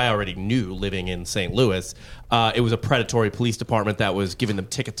as I already knew living in St. Louis, it was a predatory police department that was giving them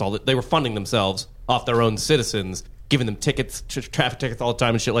tickets they were funding themselves off their own citizens, giving them tickets, traffic tickets all the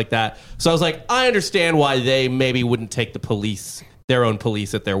time and shit like that. So I was like, I understand why they maybe wouldn't take their own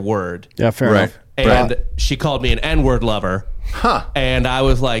police at their word. Yeah, fair enough. And she called me an N-word lover. Huh. And I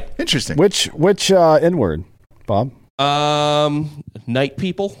was like... Interesting. Which N-word, Bob? Night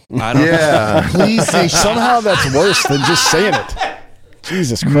people? I don't know. Please say somehow that's worse than just saying it.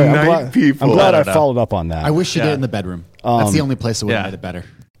 Jesus Christ. I'm glad I followed up on that. I wish you did it in the bedroom. That's the only place that would have made it better.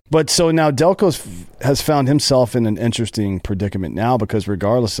 But so now Delco's has found himself in an interesting predicament now because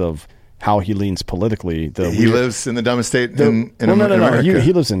regardless of how he leans politically, he lives in the dumbest state in America. No.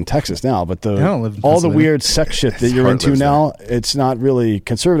 He lives in Texas now, but all the weird sex shit that you're into now, it's not really,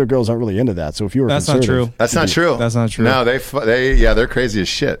 conservative girls aren't really into that. So if you were conservative... That's not true. That's not true. No, they're crazy as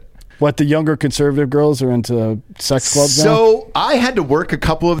shit. What, the younger conservative girls are into sex clubs now? So I had to work a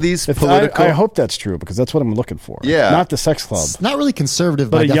couple of these political... I hope that's true because that's what I'm looking for. Yeah. Not the sex club. It's not really conservative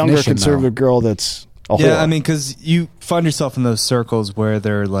but by a definition, younger conservative girl that's a whore. Yeah, I mean, because you find yourself in those circles where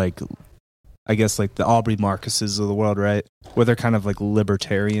they're like, I guess like the Aubrey Marcuses of the world, right? Where they're kind of like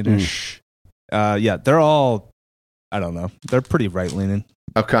libertarianish. Yeah, they're all, I don't know. They're pretty right-leaning.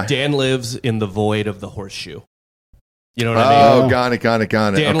 Okay. Dan lives in the void of the horseshoe. You know what I mean? Oh, got it.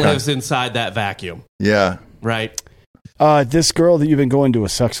 Dan lives inside that vacuum. Yeah. Right? This girl that you've been going to a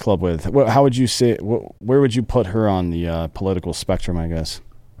sex club with, how would you say, where would you put her on the political spectrum, I guess?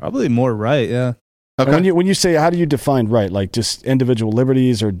 Probably more right, yeah. Okay. When you say, how do you define right? Like just individual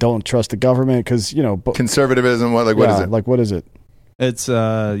liberties or don't trust the government? Because, you know... Conservatism, what is it? Like, what is it? It's,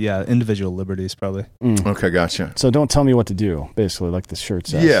 individual liberties, probably. Okay, gotcha. So don't tell me what to do, basically, like the shirt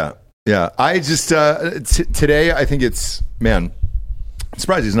says. Yeah. I just, today, I think it's, man, I'm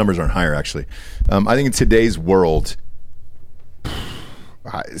surprised these numbers aren't higher, actually. I think in today's world,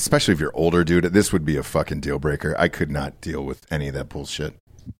 especially if you're older, dude, this would be a fucking deal breaker. I could not deal with any of that bullshit.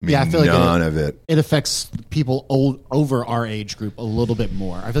 I feel like none of it. It affects people over our age group a little bit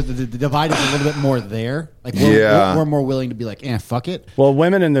more. I feel like the divide is a little bit more there. Like we're more willing to be like, fuck it. Well,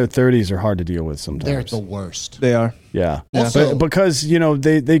 women in their 30s are hard to deal with sometimes. They're the worst. They are. Yeah. Also, because, you know,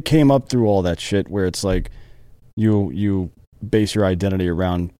 they came up through all that shit where it's like you base your identity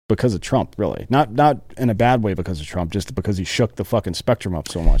around because of Trump, really. Not in a bad way because of Trump, just because he shook the fucking spectrum up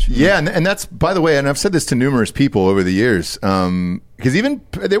so much. Yeah, and that's, by the way, and I've said this to numerous people over the years, because even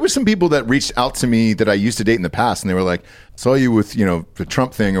there were some people that reached out to me that I used to date in the past, and they were like, saw you with, the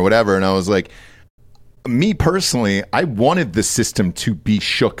Trump thing or whatever, and I was like, me personally, I wanted the system to be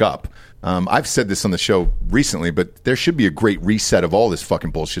shook up. I've said this on the show recently, but there should be a great reset of all this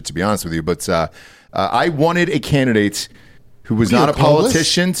fucking bullshit, to be honest with you. But I wanted a candidate who was not a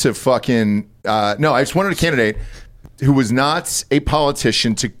politician to fucking... no, I just wanted a candidate who was not a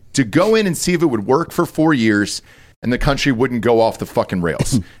politician to go in and see if it would work for 4 years and the country wouldn't go off the fucking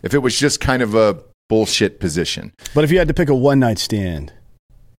rails. If it was just kind of a bullshit position. But if you had to pick a one-night stand,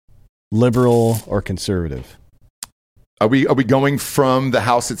 liberal or conservative? Are we going from the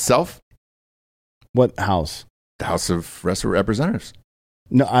House itself? What House? The House of Representatives.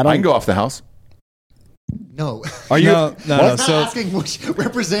 No, I don't. I can go off the House. No. Are you? No. I'm not asking which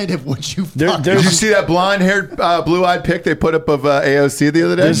representative would you fuck. Did you see that blonde-haired, blue-eyed pic they put up of AOC the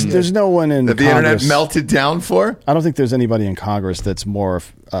other day? There's no one in that the Congress, internet melted down for? I don't think there's anybody in Congress that's more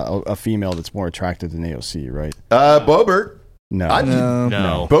a female that's more attractive than AOC, right? Boebert. No.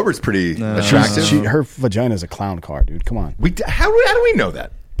 No. Boebert's pretty attractive. Her vagina is a clown car, dude. Come on. How do we know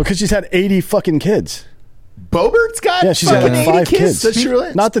that? Because she's had 80 fucking kids. Boebert's got she's had fucking 5 80 kids. That's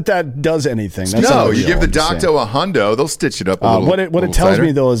really... Not that does anything. That's No, not you real, give the I'm just doctor saying. a hundo, they'll stitch it up a little. What it tells tighter.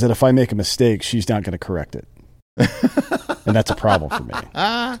 me though is that if I make a mistake, she's not going to correct it, and that's a problem for me.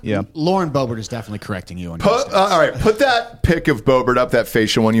 Yeah. Lauren Boebert is definitely correcting you on your All right, put that pic of Boebert up, that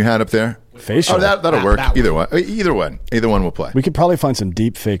facial one you had up there. Facial. Oh, that'll work. that Either one will play. We could probably find some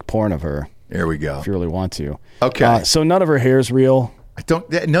deep fake porn of her There we go. if you really want to. Okay. So none of her hair is real. I don't.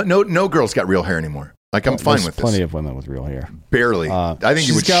 No girl's got real hair anymore. Like I'm fine There's with plenty this. of women with real hair. Barely. I think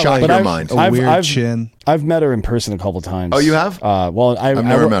you would got, shock like- your I've- mind. A weird chin. I've met her in person a couple times. Oh, you have? Well, I've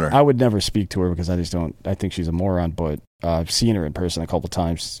never met her. I would never speak to her because I just don't. I think she's a moron. But I've seen her in person a couple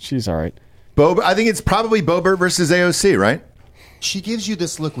times. She's all right. Boebert, I think it's probably Boebert versus AOC, right? She gives you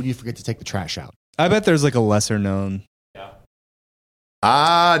this look when you forget to take the trash out. I bet there's like a lesser known.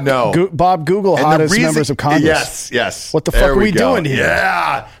 No. Bob, Google And the hottest reason- members of Congress. Yes. What the fuck There are we go. doing here?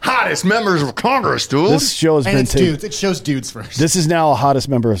 Yeah, hottest members of Congress, dude. This show has And been it's dudes. It shows dudes first. This is now a hottest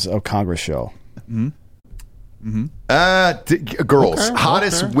members of Congress show. Girls,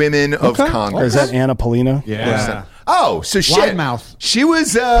 hottest women of Congress. Or is that Anna Paulina? yeah. Oh, so shit. Wide mouth. She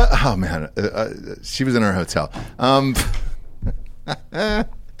was. She was in our hotel.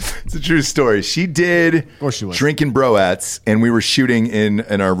 It's a true story. She did. Of course she was. Drinking broettes, and we were shooting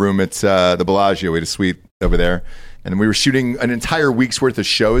in our room at the Bellagio. We had a suite over there, and we were shooting an entire week's worth of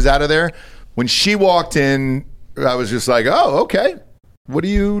shows out of there. When she walked in, I was just like, "Oh, okay. What are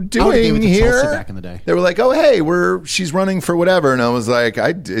you I would've doing gave it to here?" Chelsea back in the day. They were like, "Oh, hey, she's running for whatever," and I was like,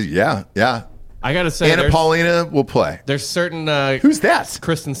 yeah." I gotta say, Anna Paulina will play. there's certain Who's that?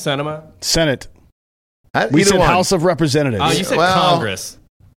 Kristen Sinema. Senate. We Either said one. House of Representatives. Oh, you said Well, Congress.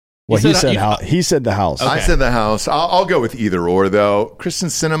 well, you he said- said you- he said the House. I said the House. I'll go with either or, though. Kristen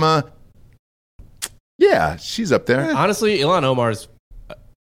Sinema, yeah, she's up there. Honestly, Ilhan Omar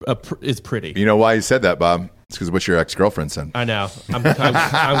is pretty. You know why you said that, Bob? It's because what your ex-girlfriend said. I know. I'm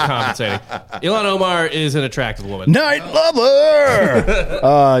compensating. Ilhan Omar is an attractive woman. Night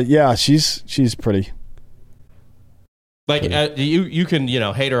lover. Yeah, she's pretty. Like you can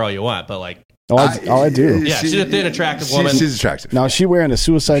hate her all you want, but like I do. yeah, she's a thin, attractive woman. She's attractive. Now is she wearing a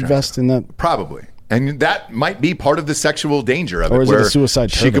suicide vest in that? Probably. And that might be part of the sexual danger of Or it. is it a where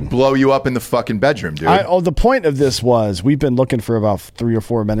suicide she turban? could blow you up in the fucking bedroom, dude. The point of this was we've been looking for about 3 or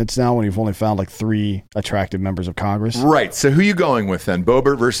 4 minutes now, when we've only found like 3 attractive members of Congress. Right. So who you going with then?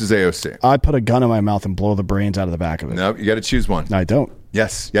 Boebert versus AOC? I'd put a gun in my mouth and blow the brains out of the back of it. No, you got to choose one. No, I don't.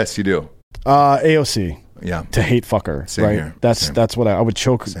 Yes, you do. AOC. Yeah. To hate fuck her. Same right? here. That's what I would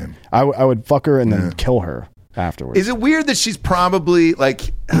choke. Same. I would fuck her and then kill her afterwards. Is it weird that she's probably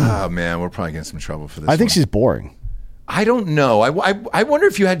like, oh man, we're probably getting some trouble for this. I think one. she's boring. I don't know. I wonder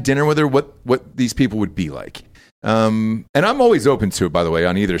if you had dinner with her, what these people would be like. And I'm always open to it, by the way,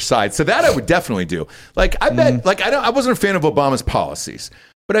 on either side. So that I would definitely do. Like I bet, like I wasn't a fan of Obama's policies,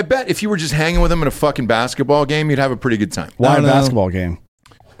 but I bet if you were just hanging with him at a fucking basketball game, you'd have a pretty good time. Why a no. basketball game?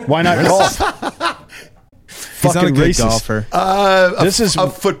 Why not golf? He's not a Fucking good racist. golfer. This is A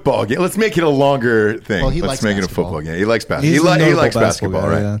football game. Let's make it a longer thing. Well, he Let's likes make it a basketball. football game. He likes basketball. He's He, a notable likes basketball basketball,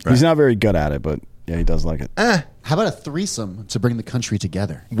 guy, right? yeah. He's not very good at it, but yeah, he does like it. How about a threesome to bring the country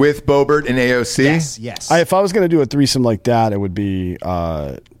together? With Boebert and AOC. Yes. If I was going to do a threesome like that, it would be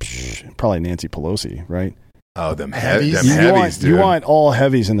probably Nancy Pelosi, right? Oh, them Heavies? heavies, dude. You want all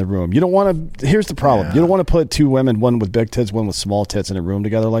heavies in the room. You don't want to. Here's the problem. Yeah. You don't want to put two women, one with big tits, one with small tits, in a room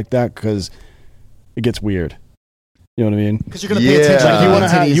together like that because it gets weird. You know what I mean? Because you're going to pay attention.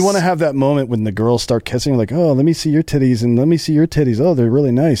 Like to you want to have that moment when the girls start kissing, like, oh, let me see your titties and let me see your titties. Oh, they're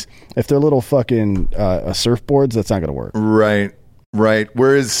really nice. If they're little fucking surfboards, that's not going to work. Right.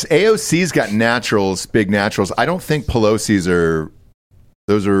 Whereas AOC's got naturals, big naturals. I don't think Pelosi's are.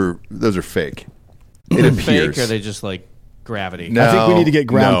 Those are fake. It appears. Fake, or are they just like gravity? No. I think we need to get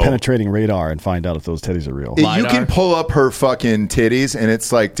ground no. penetrating radar and find out if those titties are real. You LiDAR? can pull up her fucking titties, and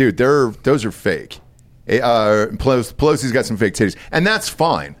it's like, dude, those are fake. Pelosi's got some fake titties, and that's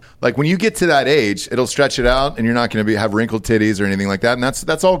fine. Like when you get to that age, it'll stretch it out, and you're not going to have wrinkled titties or anything like that, and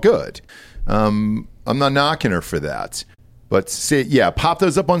that's all good. I'm not knocking her for that, but see, yeah, pop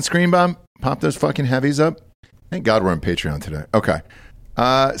those up on screen, Bob. Pop those fucking heavies up. Thank God we're on Patreon today. Okay,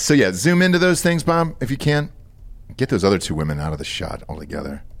 so yeah, zoom into those things, Bob, if you can. Get those other two women out of the shot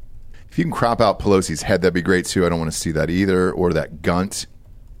altogether. If you can crop out Pelosi's head, that'd be great too. I don't want to see that either, or that gunt.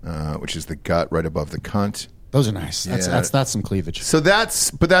 Which is the gut right above the cunt. Those are nice. That's some cleavage. So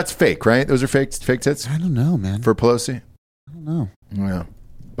that's fake, right? Those are fake tits I don't know, man. for Pelosi. I don't know. Yeah.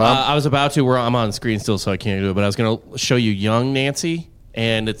 Bob? I was about to. I'm on screen still, so I can't do it. But I was going to show you young Nancy,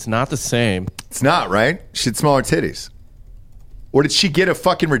 and it's not the same. It's not, right? She had smaller titties. Or did she get a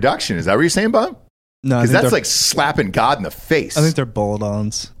fucking reduction? Is that what you're saying, Bob? No, I Because think that's they're- like slapping God in the face. I think they're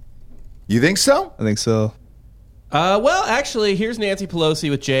bolt-ons. You think so? I think so. Well, actually, here's Nancy Pelosi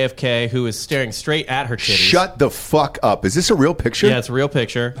with JFK, who is staring straight at her titties. Shut the fuck up. Is this a real picture? Yeah, it's a real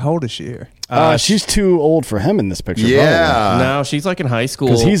picture. How old is she here? She's too old for him in this picture. Yeah. No, she's like in high school.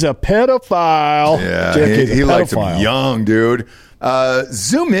 Because he's a pedophile. Yeah, JFK's a he likes him pedophile. young, dude.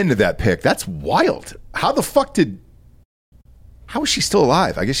 Zoom into that pic. That's wild. How the fuck how is she still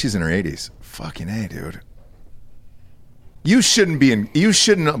alive? I guess she's in her 80s. Fucking A, dude. You shouldn't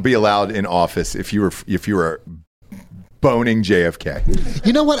be allowed in office if you were boning JFK.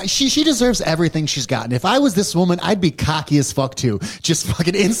 You know what? She deserves everything she's gotten. If I was this woman, I'd be cocky as fuck too. Just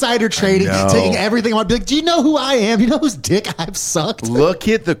fucking insider trading, I know. taking everything. I'd be like, do you know who I am? You know whose dick I've sucked? Look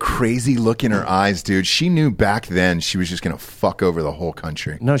at the crazy look in her eyes, dude. She knew back then she was just going to fuck over the whole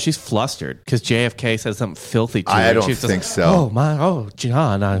country. No, she's flustered because JFK said something filthy to her. I don't She's just think like, so.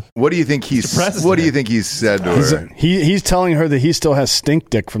 John. What do you think he's said to her? He's telling her that he still has stink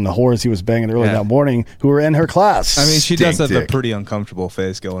dick from the whores he was banging early that morning who were in her class. I mean, she does have dick. a pretty uncomfortable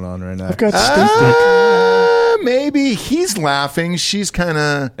face going on right now. I've got stink dick. Maybe he's laughing. She's kind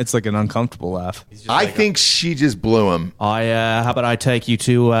of. It's like an uncomfortable laugh. I think she just blew him. How about I take you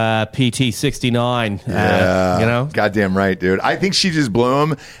to PT 69? Yeah. You know? Goddamn right, dude. I think she just blew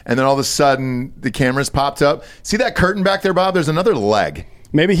him, and then all of a sudden the cameras popped up. See that curtain back there, Bob? There's another leg.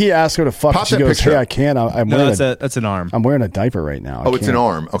 Maybe he asked her to fuck. Pop And she that goes, picture "Hey, up. I can't. I'm No, wearing that's an arm. I'm wearing a diaper right now. Oh, it's an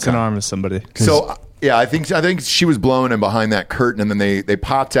arm. Okay. It's an arm of somebody. So yeah, I think she was blown in behind that curtain, and then they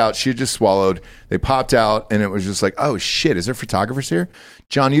popped out. She had just swallowed. They popped out, and it was just like, oh shit, is there photographers here?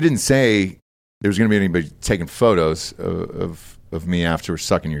 John, you didn't say there was going to be anybody taking photos of me after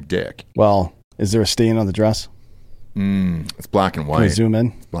sucking your dick. Well, is there a stain on the dress? It's black and Can we white. zoom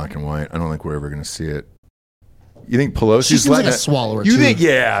in? It's black and white. I don't think we're ever going to see it. You think Pelosi's She seems letting like a it- swallower, You too. think?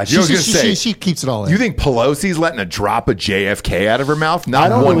 Yeah, I was going to say. She keeps it all in. You think Pelosi's letting a drop of JFK out of her mouth? Not I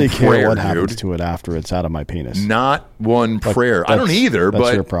don't one really prayer, care what dude. happens to it after it's out of my penis. Not one prayer. I don't That's- either. That's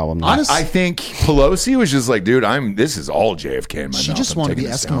but your problem. I think Pelosi was just like, dude, this is all JFK in my mouth. She just I'm wanted to be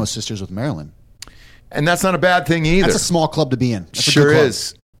taking this Eskimo down. sisters with Marilyn. And that's not a bad thing either. That's a small club to be in. That's a good Sure club.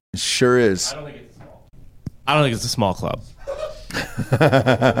 is. Sure is. I don't think it's a small club.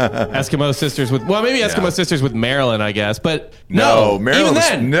 Eskimo sisters with maybe Eskimo sisters with Marilyn, I guess, but no, Marilyn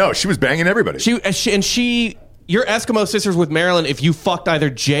even then, she was banging everybody. you're Eskimo sisters with Marilyn if you fucked either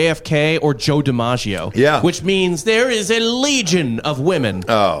JFK or Joe DiMaggio. Yeah. Which means there is a legion of women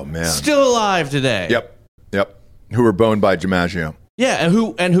Oh man. still alive today. Yep. Who were boned by DiMaggio. Yeah,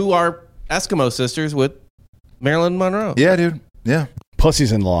 and who are Eskimo sisters with Marilyn Monroe. Yeah, dude. Yeah.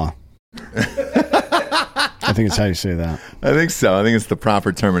 Pussy's in law. I think it's how you say that. I think so. I think it's the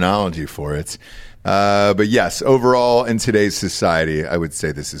proper terminology for it. But yes, overall, in today's society, I would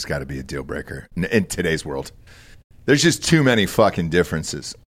say this has got to be a deal breaker in today's world. There's just too many fucking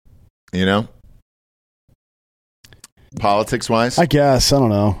differences, you know? Politics-wise? I guess. I don't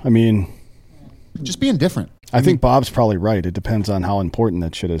know. I mean, Just being different. I think Bob's probably right. It depends on how important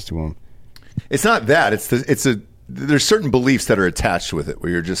that shit is to him. It's not that. There's certain beliefs that are attached with it where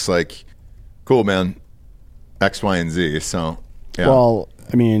you're just like, cool, man, X, Y, and Z. So, yeah. Well,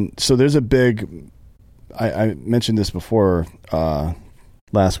 I mean, so there's a big, I mentioned this before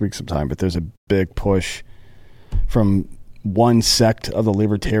last week sometime, but there's a big push from one sect of the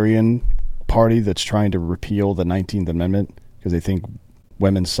Libertarian Party that's trying to repeal the 19th Amendment because they think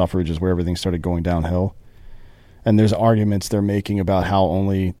women's suffrage is where everything started going downhill. And there's arguments they're making about how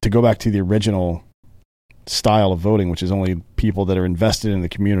only, to go back to the original style of voting, which is only people that are invested in the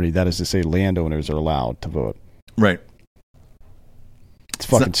community, that is to say landowners, are allowed to vote. Right. It's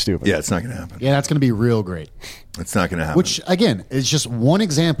fucking stupid. Yeah, it's not going to happen. Yeah, that's going to be real great. It's not going to happen. Which, again, is just one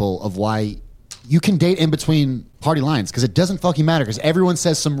example of why you can date in between party lines, because it doesn't fucking matter, because everyone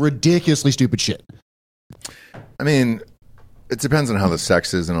says some ridiculously stupid shit. I mean, it depends on how the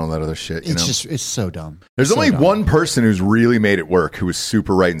sex is and all that other shit. It's so dumb. There's only one person who's really made it work who was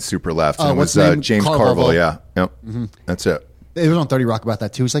super right and super left, and it was James Carville. Yeah, yep. Mm-hmm. That's it. It was on 30 Rock about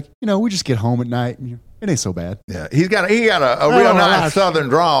that too. He's like, we just get home at night and it ain't so bad. Yeah, he got a real nice southern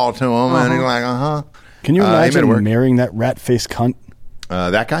drawl to him, and he's like, Can you imagine marrying that rat-faced cunt?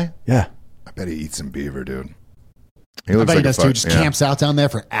 That guy? Yeah. I bet he eats some beaver, dude. He looks he does too. Just camps out down there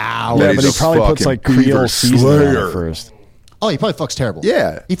for hours. Yeah, but he probably puts like Creole seasoning on it first. Oh, he probably fucks terrible.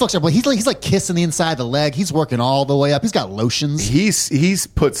 Yeah, he fucks terrible. He's like kissing the inside of the leg. He's working all the way up. He's got lotions. He's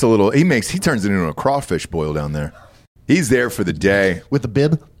puts a little. He turns it into a crawfish boil down there. He's there for the day with the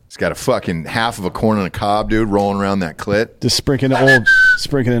bib. He's got a fucking half of a corn on a cob, dude, rolling around that clit. Just sprinkling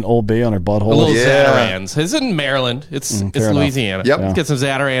an Old Bay on her butthole. A little Zatarans. It's in Maryland. It's Louisiana. Yep. Let's get some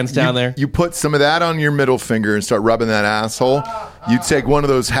Zatarans down there. You put some of that on your middle finger and start rubbing that asshole. You take one of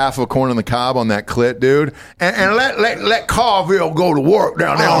those half of a corn on the cob on that clit, dude, and let Carville go to work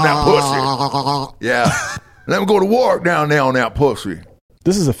down there on that pussy. Yeah. Let him go to work down there on that pussy.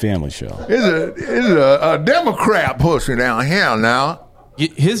 This is a family show. It's a Democrat pussy down here now.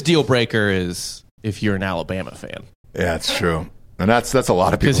 His deal breaker is if you're an Alabama fan. Yeah, it's true. And that's a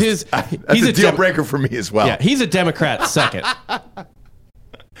lot of people. Because he's a deal breaker for me as well. Yeah, he's a Democrat second.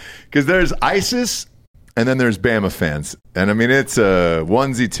 Because there's ISIS and then there's Bama fans. And I mean, it's a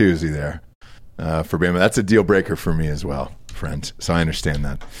onesie twosie there for Bama. That's a deal breaker for me as well, friend. So I understand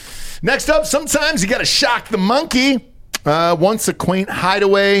that. Next up, sometimes you got to shock the monkey. Once a quaint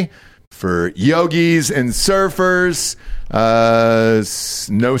hideaway for yogis and surfers.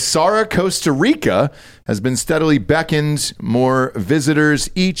 Nosara, Costa Rica has been steadily beckoned more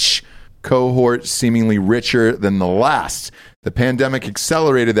visitors, each cohort seemingly richer than the last. The pandemic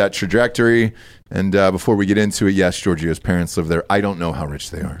accelerated that trajectory. And before we get into it, yes, Giorgio's parents live there. I don't know how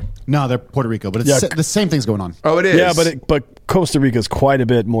rich they are. No, they're Puerto Rico, but it's the same thing's going on. Oh, it is? Yeah, but Costa Rica is quite a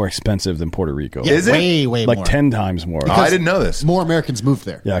bit more expensive than Puerto Rico. Yeah, is it? Way like more. 10 times more. I didn't know this. More Americans moved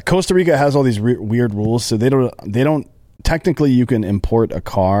there. Yeah, Costa Rica has all these weird rules, so they don't technically you can import a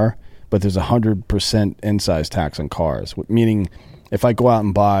car, but there's 100% excise tax on cars, meaning if I go out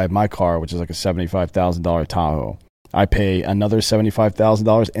and buy my car, which is like a $75,000 Tahoe, I pay another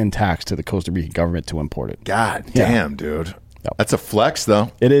 $75,000 in tax to the Costa Rican government to import it. God damn, dude. Yep. That's a flex,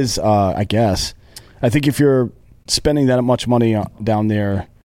 though. It is, I guess. I think if you're spending that much money down there,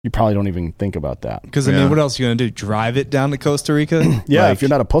 you probably don't even think about that. Because, I mean, what else are you going to do? Drive it down to Costa Rica? Yeah, if you're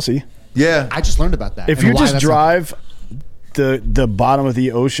not a pussy. Yeah. I just learned about that. If you just drive the bottom of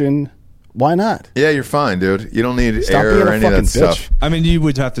the ocean, why not? Yeah, you're fine, dude. You don't need Stop air being or a any of that fucking stuff. bitch. I mean, you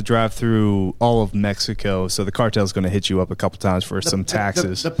would have to drive through all of Mexico, so the cartel's going to hit you up a couple times for some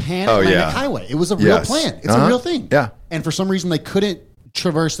taxes. The Pan-Atlantic Highway. It was a real plan. It's a real thing. Yeah. And for some reason, they couldn't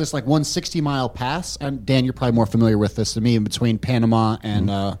traverse this like 160-mile pass. And Dan, you're probably more familiar with this than me, in between Panama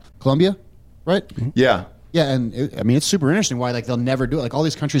and Colombia, right? Yeah. Yeah, and it's super interesting why they'll never do it. Like all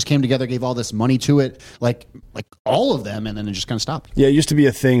these countries came together, gave all this money to it, like all of them, and then it just kind of stopped. Yeah, it used to be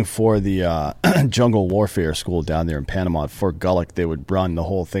a thing for the jungle warfare school down there in Panama at Fort Gullek. They would run the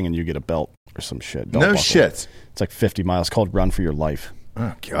whole thing, and you get a belt or some shit. No shit. It's like 50 miles. Called Run for Your Life.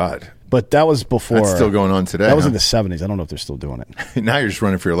 Oh God. But that was before. That's still going on today. That was in the 70s. I don't know if they're still doing it. Now you're just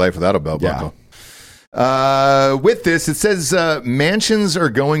running for your life without a belt buckle. With this, it says mansions are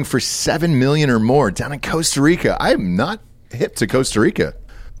going for $7 million or more down in Costa Rica. I am not hip to Costa Rica.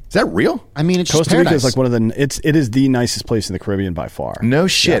 Is that real? I mean, it's Costa just Rica is paradise. like one of the. It is the nicest place in the Caribbean by far. No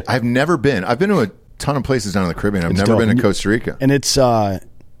shit. Yeah. I've never been. I've been to a ton of places down in the Caribbean. I've never been to Costa Rica. And it's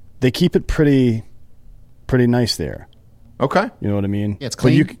they keep it pretty nice there. Okay. You know what I mean? Yeah, it's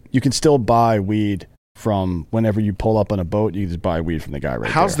clean. But you can still buy weed from whenever you pull up on a boat. You just buy weed from the guy right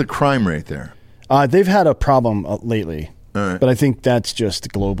there. How's the crime rate there? They've had a problem lately, all right. But I think that's just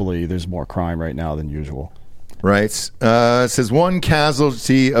globally. There's more crime right now than usual. Right. It says one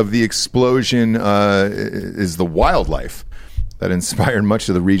casualty of the explosion is the wildlife that inspired much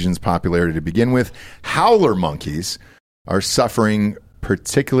of the region's popularity to begin with. Howler monkeys are suffering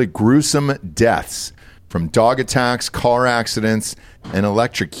particularly gruesome deaths from dog attacks, car accidents, and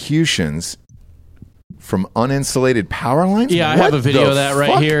electrocutions from uninsulated power lines? Yeah, I What have a video the of that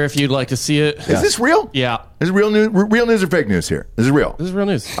right fuck? here if you'd like to see it. Is this real? Yeah. Is it real news or fake news here? This is real. This is real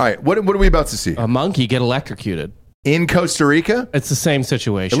news. All right, what are we about to see? A monkey get electrocuted. In Costa Rica? It's the same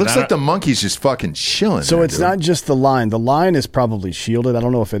situation. It looks like the monkey's just fucking chilling. So there, it's dude. not just the line. The line is probably shielded. I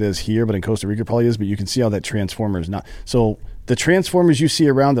don't know if it is here, but in Costa Rica it probably is. But you can see how that transformer is not. So the transformers you see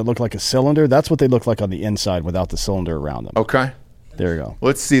around that look like a cylinder, that's what they look like on the inside without the cylinder around them. Okay. There you go.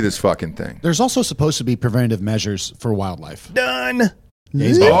 Let's see this fucking thing. There's also supposed to be preventative measures for wildlife. Done. Yeah,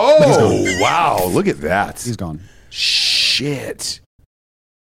 he's gone. Oh, wow. Look at that. He's gone. Shit.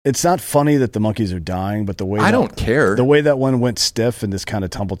 It's not funny that the monkeys are dying, but the way I don't care. The way that one went stiff and just kind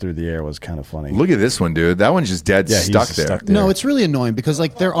of tumbled through the air was kind of funny. Look at this one, dude. That one's just dead Yeah, stuck he's there. stuck there. No, it's really annoying because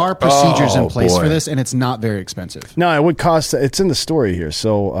like there are procedures in place boy. for this, and it's not very expensive. No, it would cost. It's in the story here.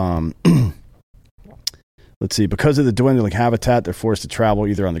 So, let's see. Because of the dwindling habitat, they're forced to travel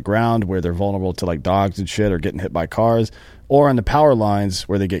either on the ground where they're vulnerable to like dogs and shit, or getting hit by cars, or on the power lines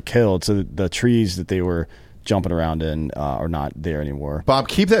where they get killed. So the trees that they were jumping around in are not there anymore. Bob,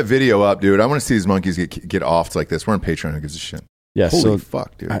 keep that video up, dude. I want to see these monkeys get offed like this. We're on Patreon. Who gives a shit? Yeah. Holy so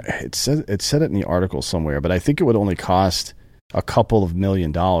fuck, dude. it said it in the article somewhere, but I think it would only cost a couple of $1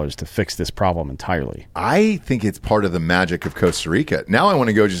 million to fix this problem entirely. I think it's part of the magic of Costa Rica. Now I want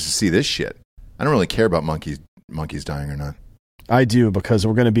to go just to see this shit. I don't really care about monkeys dying or not. I do, because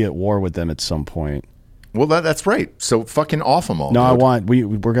we're going to be at war with them at some point. Well, that's right. So fucking off them all. No,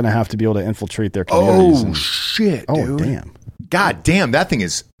 dude. we're going to have to be able to infiltrate their communities. Oh, shit, Oh, dude. damn. God damn, that thing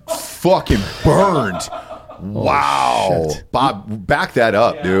is fucking burned. Wow. shit. Bob, back that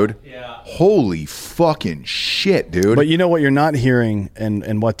up, dude. Yeah. Holy fucking shit, dude. But you know what you're not hearing,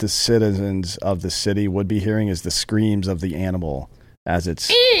 and what the citizens of the city would be hearing, is the screams of the animal as it's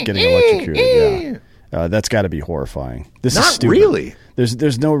getting electrocuted. Yeah. That's got to be horrifying. This is Not stupid. really.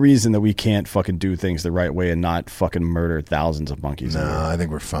 There's no reason that we can't fucking do things the right way and not fucking murder thousands of monkeys. No, I think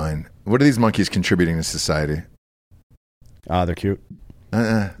we're fine. What are these monkeys contributing to society? They're cute.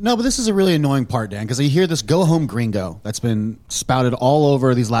 No, but this is a really annoying part, Dan, because you hear this "go home gringo" that's been spouted all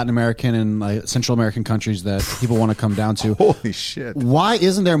over these Latin American and Central American countries that people want to come down to. Holy shit. Why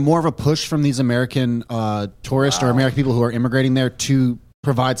isn't there more of a push from these American tourists or American people who are immigrating there to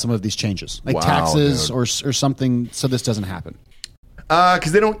provide some of these changes, like Wow, taxes dude. or something, so this doesn't happen?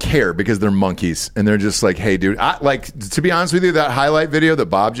 Because they don't care, because they're monkeys. And they're just like, hey, dude, to be honest with you, that highlight video that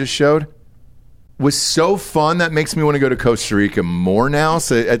Bob just showed was so fun. That makes me want to go to Costa Rica more now.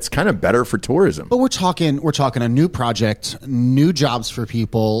 So it's kind of better for tourism. But we're talking a new project, new jobs for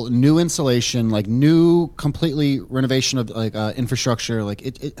people, new insulation, like new completely renovation of like infrastructure. Like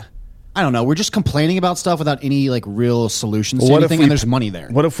it I don't know. We're just complaining about stuff without any like real solutions to anything, and there's money there.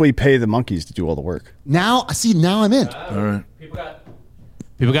 What if we pay the monkeys to do all the work? Now I'm in. All right.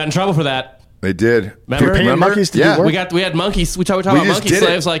 People got in trouble for that. They did. Remember? Paying monkeys to do work? We had monkeys. We talked about monkey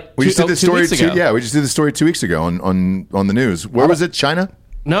slaves like we just did the 2 story weeks ago. we just did the story 2 weeks ago on the news. Where was it? China?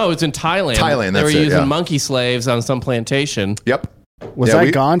 No, it's in Thailand. Thailand, They were that's it, using yeah. monkey slaves on some plantation. Yep. Was Yeah, I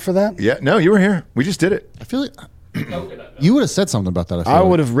we- gone for that? Yeah. No, you were here. We just did it. I feel like you would have said something about that. I feel I like.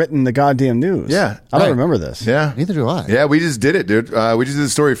 would have written the goddamn news. Yeah. I don't Right. remember this. Yeah. Neither do I. Yeah, we just did it, dude. We just did the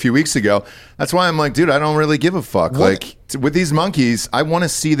story a few weeks ago. That's why I'm like, dude, I don't really give a fuck. Like, with these monkeys, I want to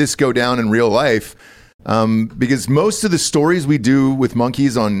see this go down in real life. Because most of the stories we do with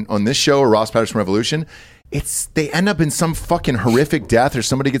monkeys on this show or Ross Patterson Revolution, they end up in some fucking horrific death or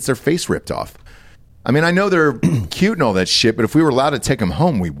somebody gets their face ripped off. I mean, I know they're cute and all that shit, but if we were allowed to take them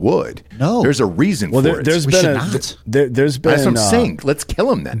home, we would. No. There's a reason Well, for it. there's We been should a, not. there's been. That's what I'm saying. Let's kill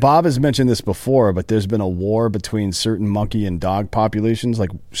them then. Bob has mentioned this before, but there's been a war between certain monkey and dog populations,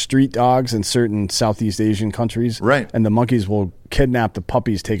 like street dogs in certain Southeast Asian countries. Right. And the monkeys will kidnap the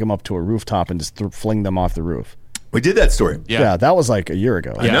puppies, take them up to a rooftop, and just fling them off the roof. We did that story. Yeah, that was like a year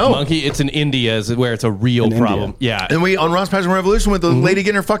ago. Yeah, know. monkey. It's in India, is where it's a real In problem. India. Yeah, And we on Ross Patterson Revolution with the lady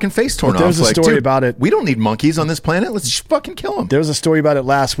getting her fucking face torn But off. there's a Like, story dude, about it. We don't need monkeys on this planet. Let's just fucking kill them. There was a story about it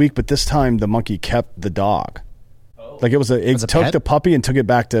last week, but this time the monkey kept the dog. Like it As a took pet? the puppy and took it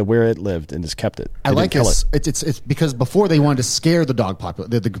back to where it lived and just kept it. I They like didn't kill this. It's because before they wanted to scare the dog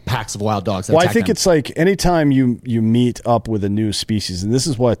the packs of wild dogs. That Well, I attack think them. it's like anytime you meet up with a new species, and this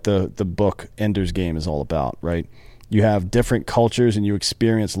is what the book Ender's Game is all about, right? You have different cultures and you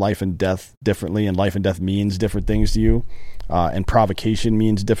experience life and death differently, and life and death means different things to you, and provocation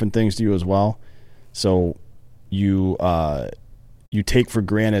means different things to you as well. So you take for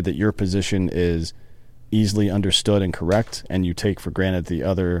granted that your position is easily understood and correct, and you take for granted the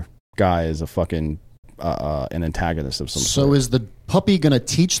other guy is a fucking an antagonist of some sort. So is the puppy going to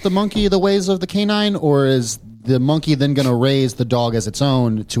teach the monkey the ways of the canine, or is the monkey then going to raise the dog as its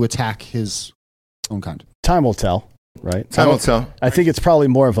own to attack his own kind. Time will tell, right? Time will tell. I think it's probably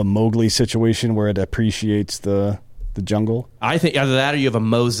more of a Mowgli situation where it appreciates the jungle. I think either that or you have a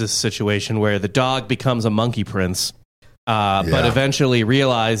Moses situation where the dog becomes a monkey prince, but eventually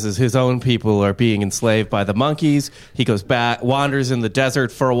realizes his own people are being enslaved by the monkeys. He goes back, wanders in the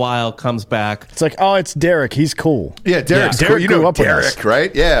desert for a while, comes back. It's like, oh, it's Derek. He's cool. Yeah, Derek's cool. Derek You grew know up with us. Derek,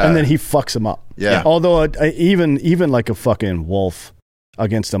 right? Yeah. And then he fucks him up. Yeah. Although even like a fucking wolf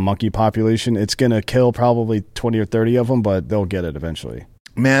against a monkey population, it's going to kill probably 20 or 30 of them, but they'll get it eventually.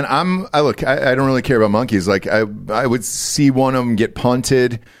 Man, I don't really care about monkeys. Like I would see one of them get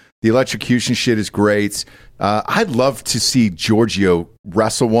punted. The electrocution shit is great. I'd love to see Giorgio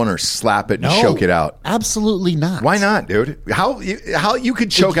wrestle one or slap it and choke it out. Absolutely not. Why not, dude? How you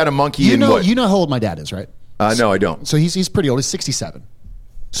could choke out a monkey You in know, what? you know how old my dad is, right? No, I don't. So he's pretty old. He's 67.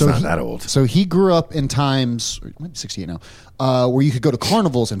 So Not that old. So he grew up in times, maybe 68 now, where you could go to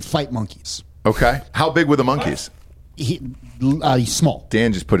carnivals and fight monkeys. Okay. How big were the monkeys? He's small.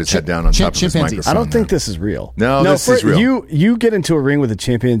 Dan just put his head down on top of his chimpanzees. microphone. I don't think this is real. No, this is real. You get into a ring with a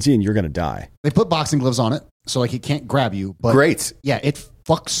chimpanzee and you're going to die. They put boxing gloves on it, so like he can't grab you. But Great. Yeah, it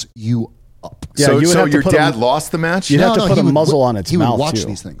fucks you up. Yeah, So, you would have to your put dad a- lost the match? You'd have to put he a would- muzzle on its He mouth, would watch too.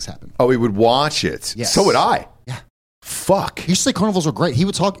 these things happen. Oh, he would watch it. Yes. So would I. Yeah. Fuck. He used to say carnivals are great. He's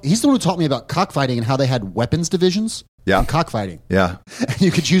the one who taught me about cockfighting and how they had weapons divisions. Yeah. In cockfighting. Yeah. And you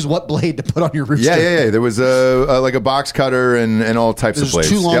could choose what blade to put on your rooster. Yeah. There was like a box cutter and all types There's of blades.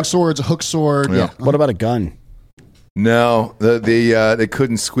 two long Yep. swords, a hook sword. Yeah. What about a gun? No, they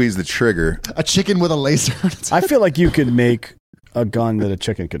couldn't squeeze the trigger. A chicken with a laser. I feel like you could make a gun that a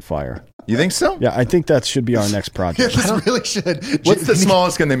chicken could fire. You think so? Yeah, I think that should be our next project. This really should. What's the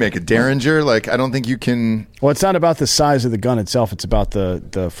smallest gun they make? A Derringer? Like, I don't think you can. Well, it's not about the size of the gun itself. It's about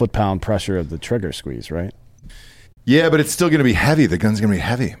the foot-pound pressure of the trigger squeeze, right? Yeah, but it's still going to be heavy. The gun's going to be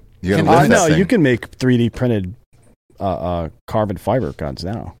heavy. You got to lift that No, thing. you can make 3D printed carbon fiber guns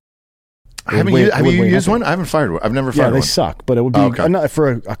now. Have you used one? I haven't fired one. I've never fired Yeah, they one. suck, but it would be Okay.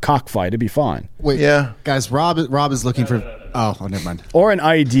 for a cockfight. It'd be fine. Wait, Yeah. guys. Rob is looking for. Oh, never mind. Or an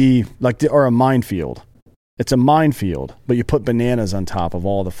IED, or a minefield. It's a minefield, but you put bananas on top of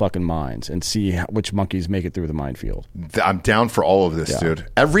all the fucking mines and see which monkeys make it through the minefield. I'm down for all of this, Yeah. dude.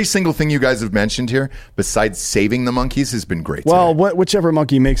 Every single thing you guys have mentioned here, besides saving the monkeys, has been great. Well, today. whichever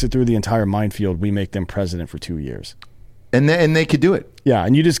monkey makes it through the entire minefield, we make them president for 2 years. and they could do it. Yeah,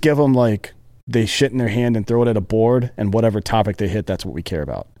 and you just give them they shit in their hand and throw it at a board, and whatever topic they hit, that's what we care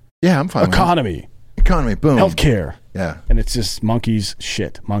about. Yeah, I'm fine. Economy, Economy, boom. healthcare, Yeah, and it's just monkeys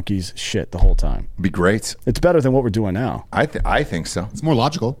shit the whole time. be great. It's better than what we're doing now. I think so. It's more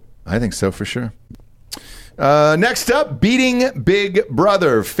logical. I think so for sure. Next up, beating Big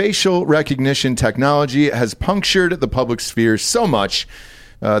Brother. Facial recognition technology has punctured the public sphere so much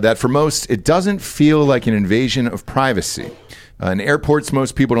that for most, it doesn't feel like an invasion of privacy. In airports,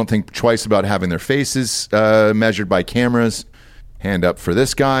 most people don't think twice about having their faces measured by cameras. Hand up for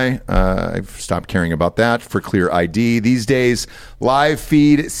this guy. I've stopped caring about that for clear ID. These days, live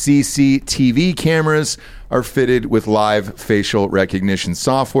feed CCTV cameras are fitted with live facial recognition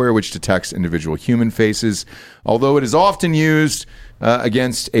software, which detects individual human faces. Although it is often used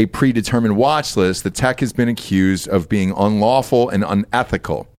against a predetermined watch list, the tech has been accused of being unlawful and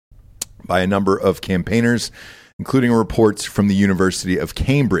unethical by a number of campaigners, including reports from the University of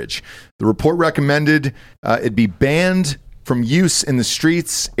Cambridge. The report recommended it be banned from use in the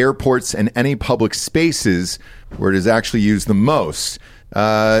streets, airports, and any public spaces where it is actually used the most.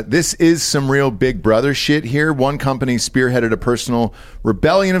 This is some real Big Brother shit here. One company spearheaded a personal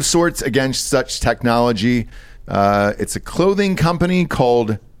rebellion of sorts against such technology. It's a clothing company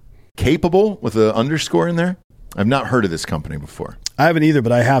called Capable with an underscore in there. I've not heard of this company before. I haven't either,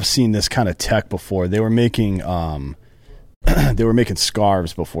 but I have seen this kind of tech before. They were making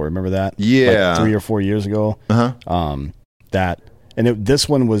scarves before. Remember that? Yeah. 3 or 4 years ago. Uh-huh. This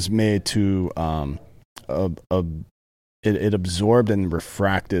one was made to it absorbed and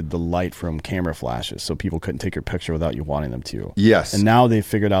refracted the light from camera flashes, so people couldn't take your picture without you wanting them to. Yes. And now they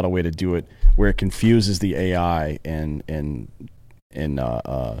figured out a way to do it where it confuses the AI in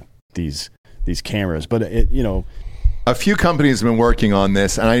these cameras. But a few companies have been working on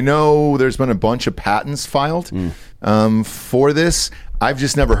this, and I know there's been a bunch of patents filed for this. I've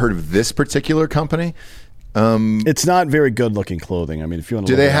just never heard of this particular company. It's not very good looking clothing. I mean, if you want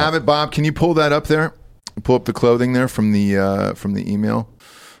to Do they have it, Bob? Can you pull that up there? Pull up the clothing there from the email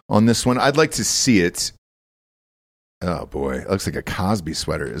on this one. I'd like to see it. Oh boy, it looks like a Cosby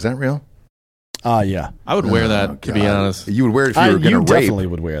sweater. Is that real? Yeah. I would wear that, to be honest. You would wear it if you were going You to rape. definitely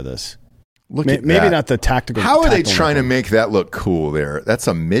would wear this. Look at Maybe that. not the tactical. How are they tactical trying to level. make that look cool there? That's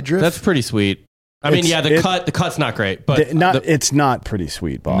a midriff? That's pretty sweet. I mean, the cut's not great, but it's not pretty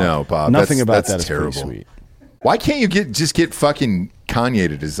sweet, Bob. No, Bob. Nothing about that's that is terrible. pretty sweet. Why can't you just get fucking Kanye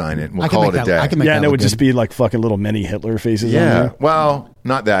to design it and we'll call it a day? And it would just be like fucking little mini Hitler faces on there. Well,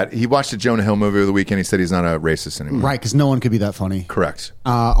 not that. He watched a Jonah Hill movie over the weekend. He said he's not a racist anymore. Right, because no one could be that funny. Correct.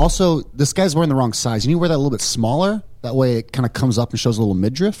 Also, this guy's wearing the wrong size. You need to wear that a little bit smaller. That way it kind of comes up and shows a little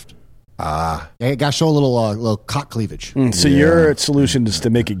midriff. Yeah, it got to show a little cock cleavage. So your solution is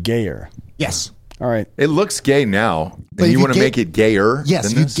to make it gayer. Yes. All right. It looks gay now. But And you want to make it gayer?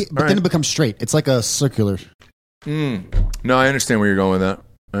 Yes, than this? but then it becomes straight. It's like a circular. No, I understand where you're going with that.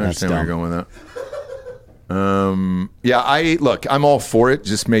 I'm all for it.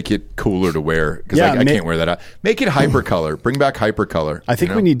 Just make it cooler to wear because I can't wear that out. Make it hypercolor. Bring back hypercolor. I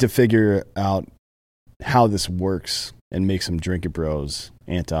think we need to figure out how this works and make some Drinking Bros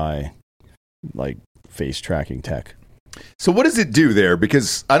face tracking tech. So what does it do there?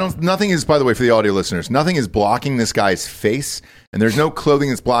 Because nothing is, by the way, for the audio listeners, nothing is blocking this guy's face, and there's no clothing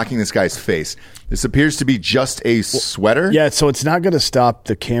that's blocking this guy's face. This appears to be just a sweater. Yeah, so it's not going to stop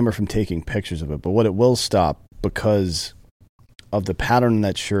the camera from taking pictures of it, but what it will stop, because of the pattern in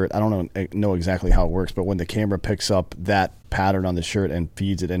that shirt, I don't know exactly how it works, but when the camera picks up that pattern on the shirt and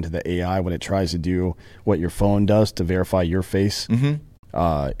feeds it into the AI, when it tries to do what your phone does to verify your face,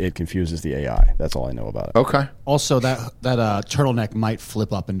 it confuses the AI. That's all I know about it. Okay. Also, that turtleneck might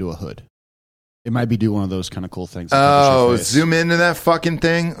flip up into a hood. It might be do one of those kind of cool things. Zoom into that fucking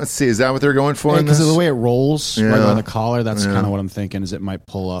thing. Let's see. Is that what they're going for? Because of the way it rolls right by the collar, that's kind of what I'm thinking. Is it might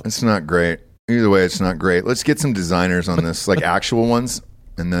pull up. It's not great. Either way, it's not great. Let's get some designers on this, like actual ones,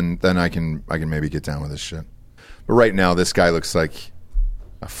 and then I can maybe get down with this shit. But right now, this guy looks like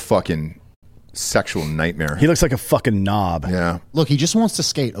a fucking sexual nightmare. He looks like a fucking knob. Yeah. Look, he just wants to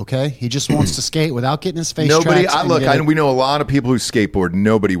skate, okay? He just wants to skate without getting his face Nobody, tracked. we know a lot of people who skateboard.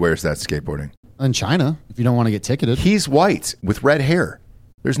 Nobody wears that skateboarding. In China, if you don't want to get ticketed. He's white with red hair.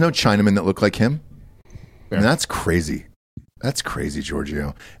 There's no Chinamen that look like him. I mean, that's crazy. That's crazy,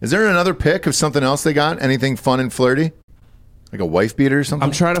 Giorgio. Is there another pic of something else they got? Anything fun and flirty? Like a wife beater or something?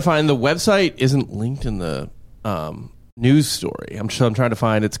 I'm trying to find the website isn't linked in the news story. I'm trying to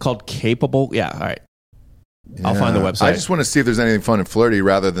find. It's called Capable. Yeah, all right. Yeah. I'll find the website. I just want to see if there's anything fun and flirty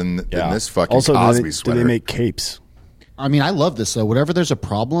rather than this fucking Cosby sweater. Do they make capes? I mean, I love this though. Whatever there's a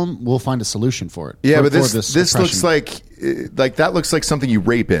problem, we'll find a solution for it. Yeah, but this looks like that looks like something you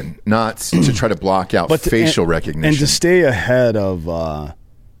rape in, not to try to block out facial recognition. And to stay ahead of the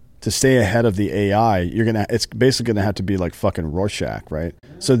AI, it's basically gonna have to be like fucking Rorschach, right?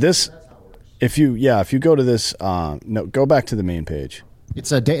 So this. If you go to this, go back to the main page.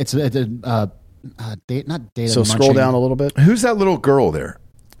 It's not data. So scroll down a little bit. Who's that little girl there?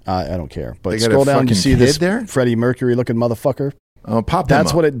 I don't care. But scroll down, you see this Freddie Mercury looking motherfucker. Oh, pop.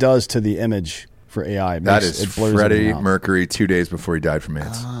 That's what it does to the image for AI. That is Freddie Mercury 2 days before he died from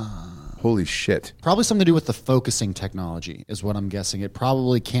AIDS. Holy shit. Probably something to do with the focusing technology is what I'm guessing. It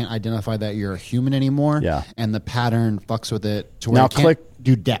probably can't identify that you're a human anymore. Yeah. And the pattern fucks with it to where it can't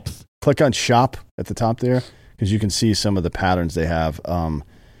do depth. Click on shop at the top there because you can see some of the patterns they have.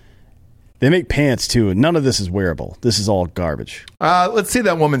 They make pants too. None of this is wearable. This is all garbage. Let's see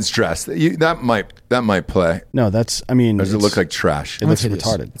that woman's dress. That might play. No, does it look like trash? It looks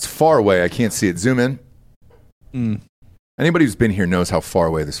retarded. It's far away. I can't see it. Zoom in. Anybody who's been here knows how far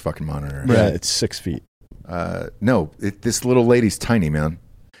away this fucking monitor is. Yeah, it's 6 feet. No, this little lady's tiny, man.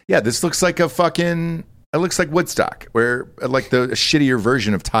 Yeah, this looks like a fucking... It looks like Woodstock, where like the shittier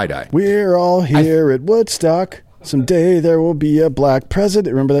version of tie-dye. We're all here at Woodstock. Someday there will be a black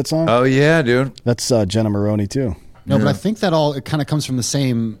president. Remember that song? Oh, yeah, dude. That's Jenna Maroney, too. No, but I think that it kind of comes from the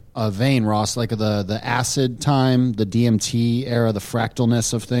same vein, Ross, like the acid time, the DMT era, the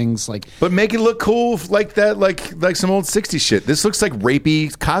fractalness of things. But make it look cool like that, like some old 60s shit. This looks like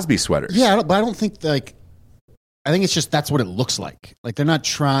rapey Cosby sweaters. Yeah, but I don't think I think it's just that's what it looks like. Like they're not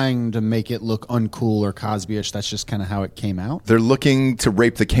trying to make it look uncool or Cosby-ish. That's just kind of how it came out. They're looking to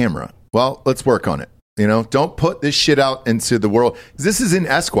rape the camera. Well, let's work on it. Don't put this shit out into the world. This is in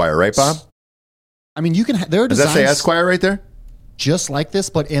Esquire, right, Bob? I mean, you can. There are Does designs that say Esquire right there? Just like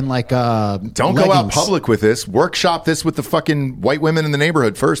this, but in like Don't go out public with this. Workshop this with the fucking white women in the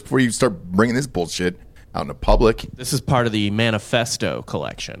neighborhood first before you start bringing this bullshit out into public. This is part of the Manifesto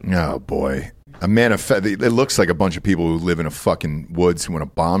collection. Oh boy. A manifest. It looks like a bunch of people who live in a fucking woods who want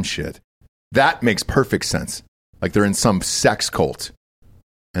to bomb shit. That makes perfect sense. Like they're in some sex cult.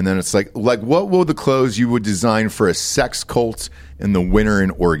 And then it's like what will the clothes you would design for a sex cult in the winter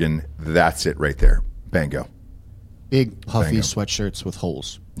in Oregon? That's it right there. Bango. Big puffy sweatshirts with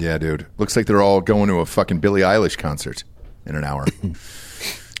holes. Yeah, dude. Looks like they're all going to a fucking Billie Eilish concert in an hour.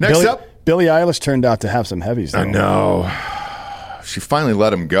 Next up. Billie Eilish turned out to have some heavies, though. I know. She finally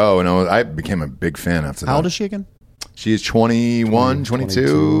let him go, and I became a big fan after that. How old is she again? She is 21,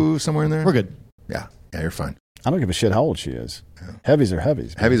 22, somewhere in there. We're good. Yeah, you're fine. I don't give a shit how old she is. Yeah. Heavies are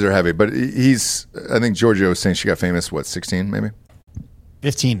heavies. Man. Heavies are heavy, but I think Giorgio was saying she got famous, 16 maybe?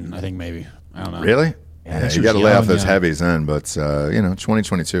 15, I think maybe. I don't know. Really? Yeah, you got to lay off those heavies then, but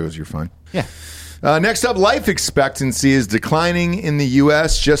 2022 is you're fine. Yeah. Next up, life expectancy is declining in the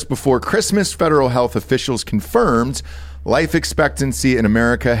U.S. Just before Christmas, federal health officials confirmed life expectancy in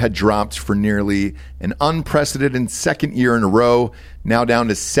America had dropped for nearly an unprecedented second year in a row, now down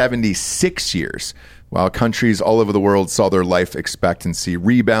to 76 years, while countries all over the world saw their life expectancy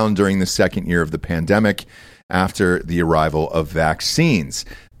rebound during the second year of the pandemic after the arrival of vaccines.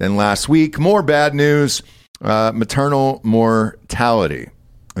 Then last week, more bad news. Maternal mortality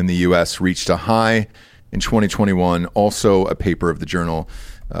in the U.S. reached a high in 2021. Also, a paper of the Journal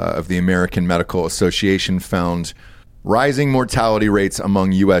of the American Medical Association found rising mortality rates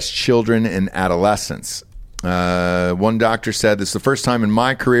among U.S. children and adolescents. One doctor said, "This is the first time in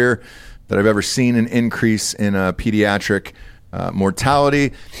my career that I've ever seen an increase in pediatric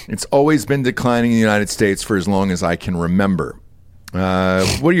mortality. It's always been declining in the United States for as long as I can remember." What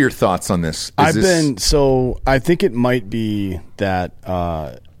are your thoughts on this? I think it might be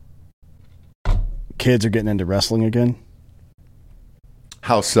that kids are getting into wrestling again.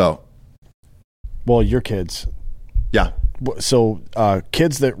 How so? Well, your kids. Yeah. So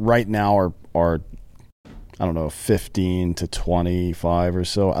kids that right now are I don't know, 15 to 25 or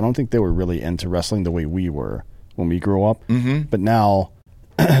so, I don't think they were really into wrestling the way we were when we grew up. Mm-hmm. But now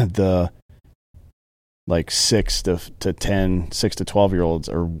the 6 to 12-year-olds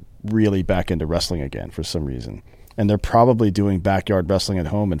are really back into wrestling again for some reason. And they're probably doing backyard wrestling at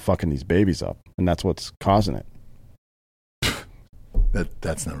home and fucking these babies up. And that's what's causing it.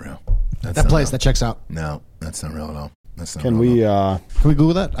 That's not real. That checks out. No, that's not real at all. That's not Can real we Can we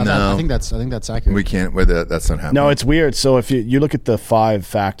Google that? No. I think that's accurate. We can't. That's not happening. No, it's weird. So if you look at the 5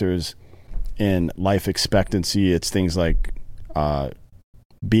 factors in life expectancy, it's things like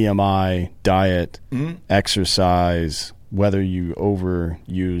BMI, diet, exercise, whether you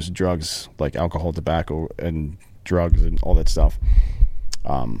overuse drugs like alcohol, tobacco, and drugs and all that stuff.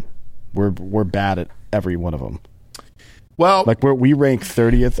 We're bad at every one of them. Well, like we rank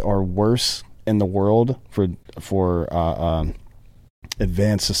 30th or worse in the world for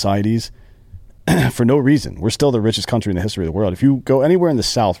advanced societies for no reason. We're still the richest country in the history of the world. If you go anywhere in the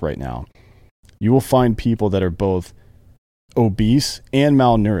South right now, you will find people that are both obese and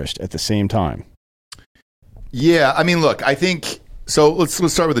malnourished at the same time. Yeah, I mean, look, I think so. Let's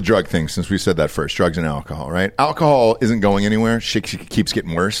start with the drug thing since we said that first. Drugs and alcohol, right? Alcohol isn't going anywhere. Shit keeps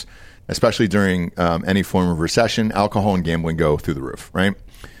getting worse, especially during any form of recession. Alcohol and gambling go through the roof, right?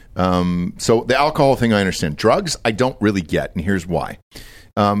 So the alcohol thing, I understand. Drugs, I don't really get, and here's why.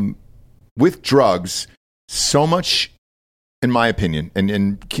 With drugs, so much, in my opinion,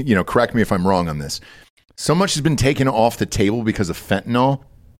 and correct me if I'm wrong on this, so much has been taken off the table because of fentanyl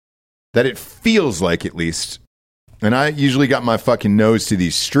that it feels like, at least, and I usually got my fucking nose to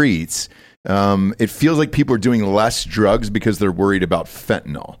these streets, it feels like people are doing less drugs because they're worried about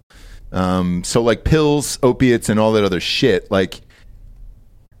fentanyl. So like pills, opiates, and all that other shit, like,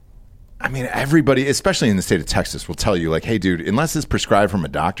 I mean, everybody, especially in the state of Texas, will tell you, like, hey, dude, unless it's prescribed from a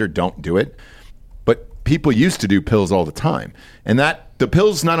doctor, don't do it. But people used to do pills all the time. And the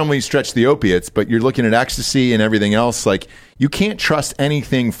pills not only stretch the opiates, but you're looking at ecstasy and everything else. Like, you can't trust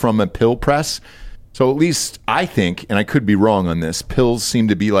anything from a pill press. So at least I think, and I could be wrong on this, pills seem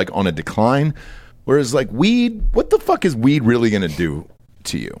to be like on a decline. Whereas like weed, what the fuck is weed really going to do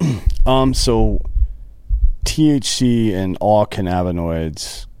to you? So THC and all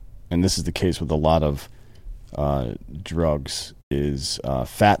cannabinoids, and this is the case with a lot of drugs, is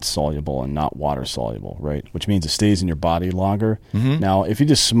fat soluble and not water soluble, right? Which means it stays in your body longer. Mm-hmm. Now, if you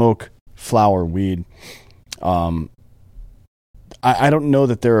just smoke flower weed, I don't know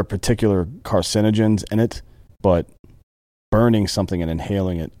that there are particular carcinogens in it, but burning something and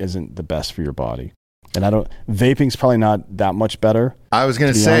inhaling it isn't the best for your body. And vaping's probably not that much better. I was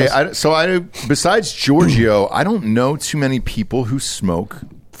going to say, besides Giorgio, I don't know too many people who smoke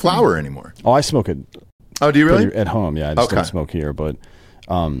flower anymore. Oh, I smoke it. Oh, do you really? At home, yeah. I just don't smoke here. But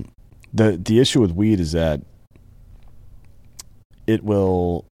the issue with weed is that it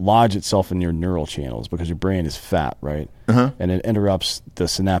will lodge itself in your neural channels because your brain is fat, right? Uh-huh. And it interrupts the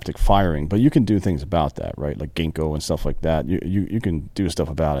synaptic firing. But you can do things about that, right? Like ginkgo and stuff like that. You can do stuff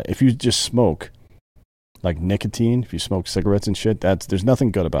about it. If you just smoke, like nicotine, if you smoke cigarettes and shit, there's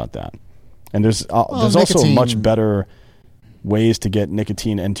nothing good about that. And there's also a much better ways to get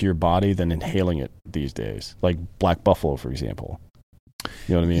nicotine into your body than inhaling it these days, like Black Buffalo, for example.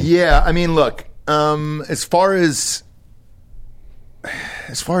 You know what I mean? Yeah, I mean, look, as far as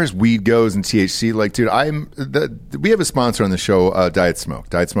weed goes and THC, like, dude, we have a sponsor on the show, Diet Smoke,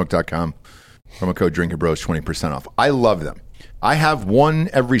 dietsmoke.com. Promo code DrinkingBros, 20% off. I love them. I have one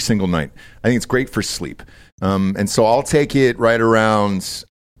every single night. I think it's great for sleep. And so I'll take it right around,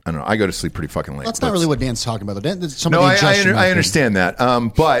 I don't know, I go to sleep pretty fucking late. That's not really what Dan's talking about. No, I understand that.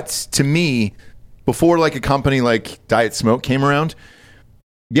 But to me, before like a company like Diet Smoke came around,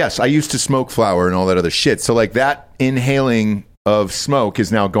 yes, I used to smoke flower and all that other shit. So like that inhaling of smoke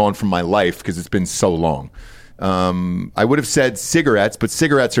is now gone from my life because it's been so long. I would have said cigarettes, but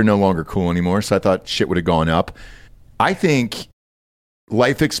cigarettes are no longer cool anymore. So I thought shit would have gone up. I think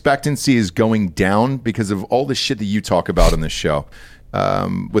life expectancy is going down because of all the shit that you talk about on this show,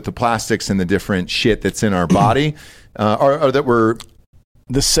 with the plastics and the different shit that's in our body, or that we're...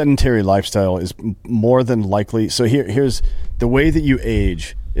 The sedentary lifestyle is more than likely. So here's the way that you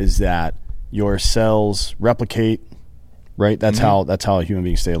age is that your cells replicate, right? That's how human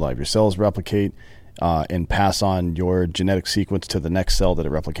beings stay alive. Your cells replicate and pass on your genetic sequence to the next cell that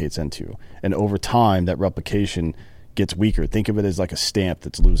it replicates into. And over time, that replication gets weaker. Think of it as like a stamp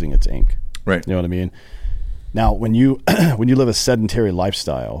that's losing its ink. Right. You know what I mean? Now, when you live a sedentary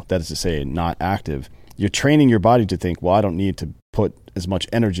lifestyle, that is to say, not active, you're training your body to think, well, I don't need to put as much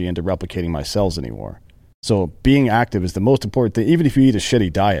energy into replicating my cells anymore. So being active is the most important thing. Even if you eat a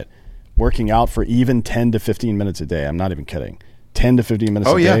shitty diet, working out for even 10 to 15 minutes a day, I'm not even kidding, 10 to 15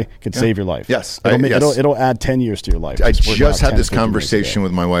 minutes a day can save your life. Yes. It'll add 10 years to your life. I just had this conversation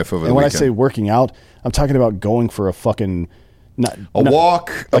with my wife over the weekend. And when I say working out, I'm talking about going for a fucking...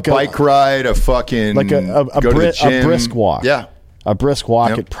 walk, like a bike ride, a fucking... Like a brisk walk. Yeah. A brisk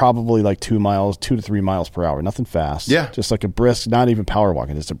walk at probably like 2 to 3 miles per hour. Nothing fast. Yeah. Just like a brisk, not even power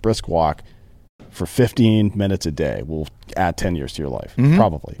walking, just a brisk walk for 15 minutes a day will add 10 years to your life.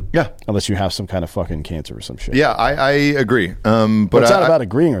 Probably. Yeah. Unless you have some kind of fucking cancer or some shit. Yeah, I agree. But it's not about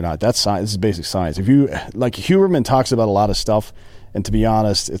agreeing or not. That's science. This is basic science. If you, like, Huberman talks about a lot of stuff, and to be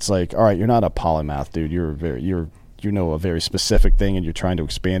honest, it's like, all right, you're not a polymath, dude. You know a very specific thing, and you're trying to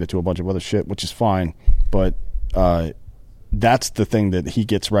expand it to a bunch of other shit, which is fine. But that's the thing that he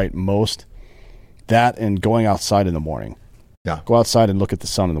gets right most. That and going outside in the morning. Yeah. Go outside and look at the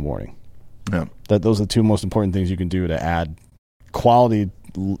sun in the morning. Yeah. Those are the two most important things you can do to add quality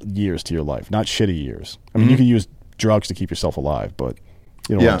years to your life, not shitty years. I mean, you can use drugs to keep yourself alive, but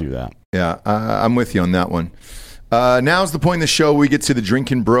you don't want to do that. Yeah, I'm with you on that one. Now's the point in the show we get to the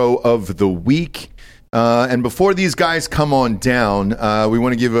Drinking Bro of the Week. And before these guys come on down, we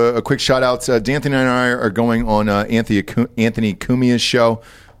want to give a quick shout out. D'Anthony and I are going on Anthony Cumia's show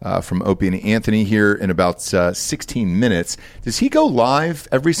from Opie and Anthony here in about 16 minutes. Does he go live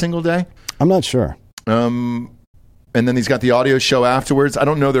every single day? I'm not sure. And then he's got the audio show afterwards. I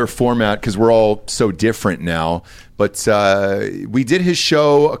don't know their format because we're all so different now. But we did his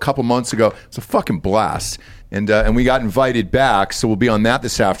show a couple months ago. It's a fucking blast. And we got invited back, so we'll be on that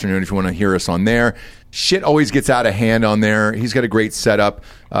this afternoon if you want to hear us on there. Shit always gets out of hand on there. He's got a great setup,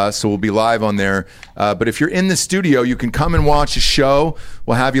 so we'll be live on there. But if you're in the studio, you can come and watch a show.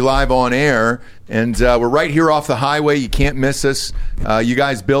 We'll have you live on air. And we're right here off the highway. You can't miss us. You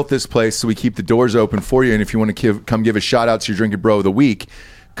guys built this place, so we keep the doors open for you. And if you want to come give a shout-out to your Drinking Bro of the Week,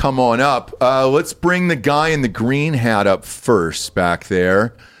 come on up. Let's bring the guy in the green hat up first back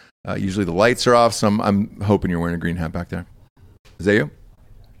there. Usually the lights are off, so I'm hoping you're wearing a green hat back there. Is that you?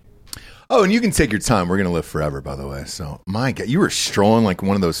 Oh, and you can take your time. We're going to live forever, by the way. So, my God, you were strolling like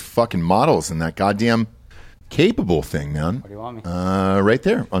one of those fucking models in that goddamn capable thing, man. Where do you want me? Right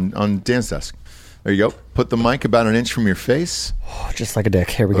there on Dan's desk. There you go. Put the mic about an inch from your face. Oh, just like a dick.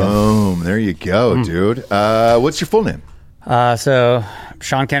 Here we go. Boom. There you go, dude. What's your full name? So,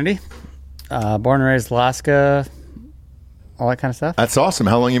 Sean Kennedy, born and raised Alaska, all that kind of stuff. That's awesome.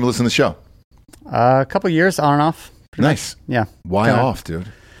 How long have you been listening to the show? A couple years on and off. Nice. Much. Yeah. Why Kinda off, dude?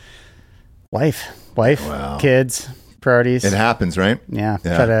 Wife, Wow. kids, priorities. It happens, right? Yeah.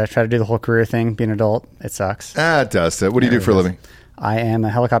 Try to do the whole career thing. Being an adult, it sucks. It does. What do you do for a living? I am a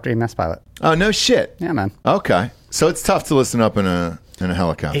helicopter EMS pilot. Oh, no shit. Yeah, man. Okay. So it's tough to listen up in a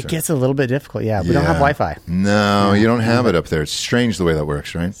helicopter. It gets a little bit difficult. Yeah. We don't have Wi-Fi. No, you don't have it up there. It's strange the way that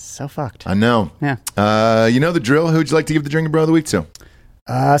works, right? So fucked. I know. Yeah. You know the drill. Who'd you like to give the Drinking Bro of the Week to?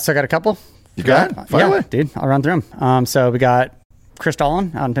 So I got a couple. You got it? Fire away. Dude. I'll run through them. So we got Chris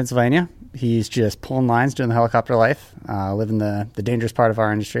Dolan out in Pennsylvania. He's just pulling lines, doing the helicopter life, living the dangerous part of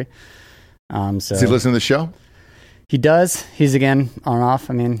our industry. Does he listen to the show? He does. He's again on and off.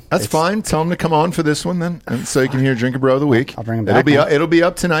 I mean, That's fine. Tell him to come on for this one then, and so you can hear Drinking Bro of the Week. I'll bring him back. It'll be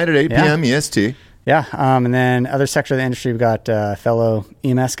up tonight at 8 p.m. EST. Yeah. And then other sector of the industry, we've got fellow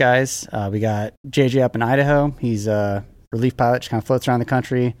EMS guys. We got JJ up in Idaho. He's a relief pilot, just kind of floats around the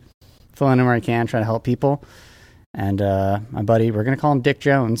country, filling in where he can, trying to help people. And my buddy, we're going to call him Dick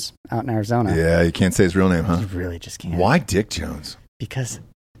Jones out in Arizona. Yeah, you can't say his real name, huh? You really just can't. Why Dick Jones? Because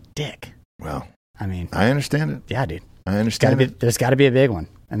Dick. Well, I mean, I understand it. yeah, dude. I understand it. There's got to be a big one.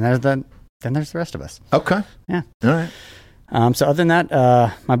 And there's the rest of us. Okay. Yeah. All right. So other than that,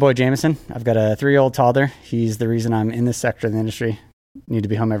 my boy Jameson, I've got a 3-year-old toddler. He's the reason I'm in this sector of the industry. Need to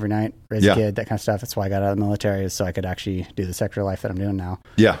be home every night, raise a kid, that kind of stuff. That's why I got out of the military, is so I could actually do the sector of life that I'm doing now.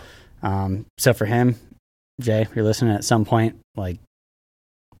 Yeah. So for him, Jay, if you're listening at some point, like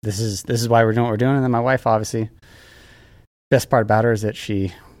this is why we're doing what we're doing. And then my wife, obviously, best part about her is that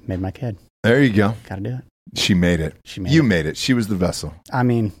she made my kid. There you go. Got to do it. She made it. You made it. She was the vessel. I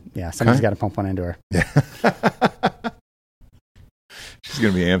mean, yeah, somebody's got to pump one into her. Yeah. She's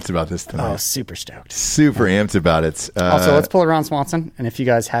going to be amped about this tonight. Oh, super stoked. Super amped about it. Also, let's pull around Swanson. And if you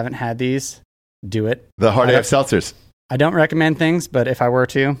guys haven't had these, do it. The Hard AF seltzers. I don't recommend things, but if I were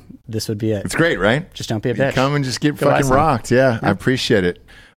to, this would be it. It's great, right? Just don't be a bitch. Come and just get fucking rocked. Yeah, I appreciate it.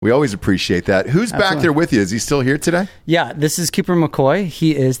 We always appreciate that. Who's back there with you? Is he still here today? Yeah, this is Cooper McCoy.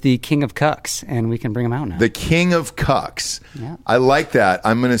 He is the king of cucks, and we can bring him out now. The king of cucks. Yeah. I like that.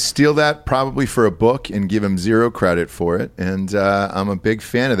 I'm going to steal that probably for a book and give him 0 credit for it. And I'm a big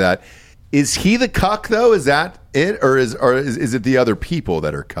fan of that. Is he the cuck, though? Is that it? Or is it the other people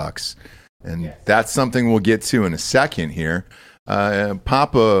that are cucks? And that's something we'll get to in a second here.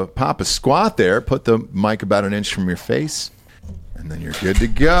 Pop a squat there. Put the mic about an inch from your face. And then you're good to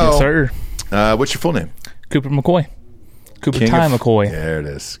go. Yes, sir. What's your full name? Cooper McCoy. Cooper King Ty of- McCoy. There it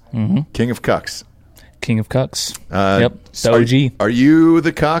is. Mm-hmm. King of cucks. King of cucks. Yep. The So OG. Are you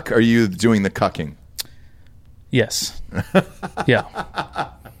the cuck? Are you doing the cucking? Yes. Yeah.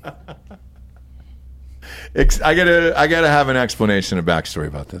 I gotta have an explanation, a backstory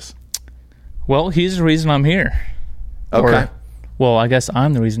about this. Well, he's the reason I'm here. Okay. Well, I guess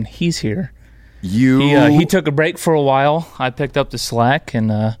I'm the reason he's here. You He took a break for a while. I picked up the slack,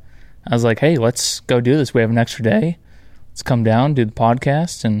 and I was like, hey, let's go do this. We have an extra day. Let's come down, do the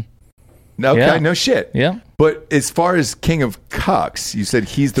podcast. And okay, yeah. no shit. Yeah. But as far as King of Cucks, you said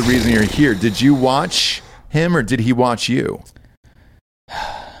he's the reason you're here. Did you watch him or did he watch you?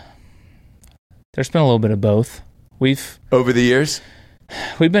 There's been a little bit of both. Over the years?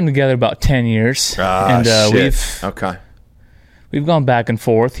 We've been together about 10 years. And shit. Okay. we've gone back and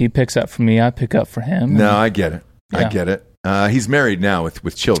forth. He picks up for me, I pick up for him. No, I get it. I Yeah. get it. He's married now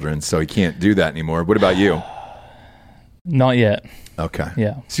with children, so he can't do that anymore. What about you? Not yet. Okay.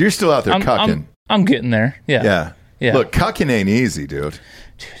 Yeah. So you're still out there cucking. I'm getting there. Yeah. Yeah. Yeah. Look, cucking ain't easy, dude.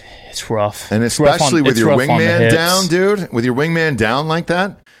 It's rough. And It's rough especially with it's your rough on the wingman hips. down, dude. With your wingman down like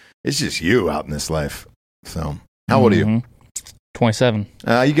that, it's just you out in this life. So, how old are you? Mhm. 27.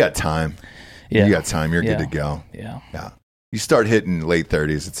 You got time. Yeah. You got time. You're Yeah. good to go. Yeah. Yeah. You start hitting late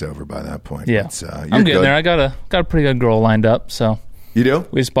 30s, it's over by that point. Yeah. But, you're I'm getting good. there. I got a pretty good girl lined up, so You do?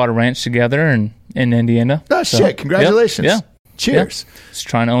 we just bought a ranch together in Indiana. Oh, So, shit. Congratulations. Yeah. Cheers. Just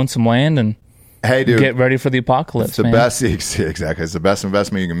trying to own some land and Hey, dude. get ready for the apocalypse. It's the man. best. Exactly. It's the best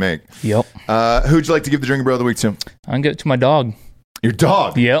investment you can make. Yep. Who'd you like to give the Drinking Bro of the Week to? I can get it to my dog. Your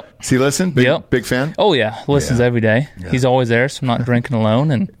dog. Yep. Does he listen? Big fan? Oh yeah, listens Yeah. every day. He's always there, so I'm not drinking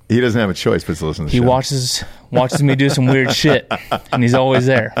alone, and He doesn't have a choice but to listen to the he show. watches me do some weird shit, and he's always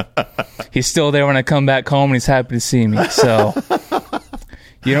there. He's still there when I come back home, and he's happy to see me. So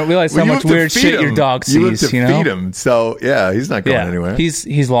you don't realize Well, how you much have to weird feed shit him. your dog You have sees. to You know, feed him. So, yeah, he's not going anywhere.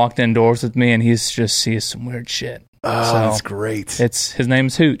 He's locked indoors with me, and he's just sees some weird shit. Oh, So, that's great. his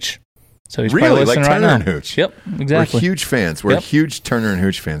name's Hooch. So he's Really? probably Like listening right Turner now. and Hooch? Yep, exactly. We're huge fans. We're Yep. huge Turner and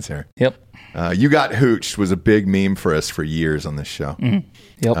Hooch fans here. Yep. You Got Hooched was a big meme for us for years on this show.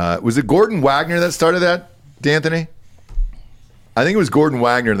 Yep. Was it Gordon Wagner that started that, D'Anthony? I think it was Gordon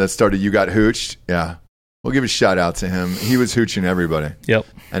Wagner that started You Got Hooched. Yeah. We'll give a shout out to him. He was hooching everybody. Yep.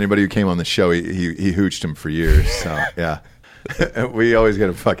 Anybody who came on the show, he hooched him for years. So, yeah. We always get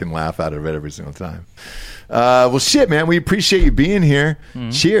a fucking laugh out of it every single time. Well, shit, man. We appreciate you being here.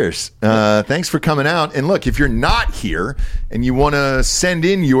 Cheers. Thanks for coming out. And look, if you're not here and you want to send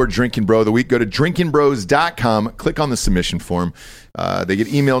in your Drinking Bro of the Week, go to drinkingbros.com, click on the submission form. They get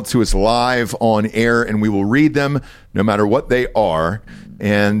emailed to us live on air, and we will read them no matter what they are.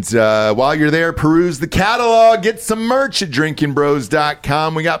 And while you're there, peruse the catalog, get some merch at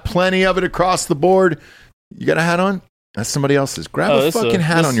drinkingbros.com. We got plenty of it across the board. You got a hat on? That's somebody else's. Grab a this is fucking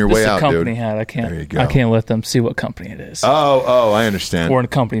hat on your way out, company dude. hat. I can't. There you go. I can't let them see what company it is. Oh, I understand. We're in a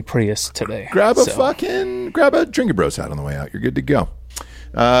company Prius today. Grab a Drinking Bros hat on the way out. You're good to go.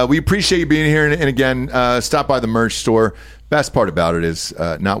 We appreciate you being here. And again, stop by the merch store. Best part about it is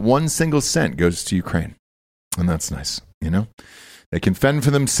not one single cent goes to Ukraine. And that's nice, you know? They can fend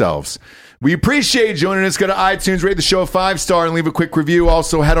for themselves. We appreciate you joining us. Go to iTunes, rate the show a 5-star, and leave a quick review.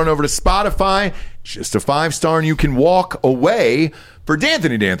 Also, head on over to Spotify. Just a 5-star, and you can walk away. For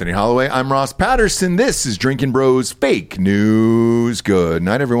D'Anthony Holloway, I'm Ross Patterson. This is Drinking Bros Fake News. Good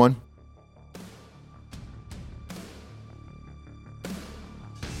night, everyone.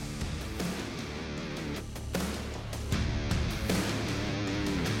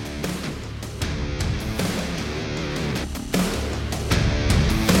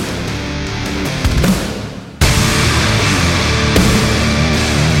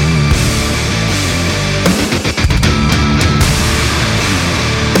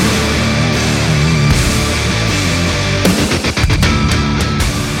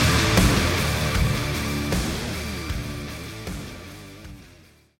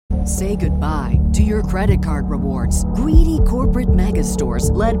 Say goodbye to your credit card rewards. Greedy corporate mega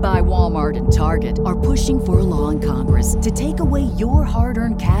stores, led by Walmart and Target, are pushing for a law in Congress to take away your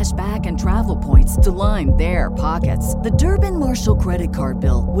hard-earned cash back and travel points to line their pockets. The Durbin-Marshall credit card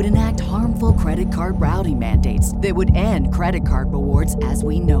bill would enact harmful credit card routing mandates that would end credit card rewards as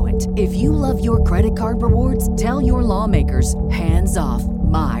we know it. If you love your credit card rewards, tell your lawmakers, hands off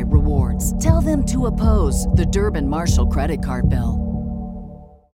my rewards. Tell them to oppose the Durbin-Marshall credit card bill.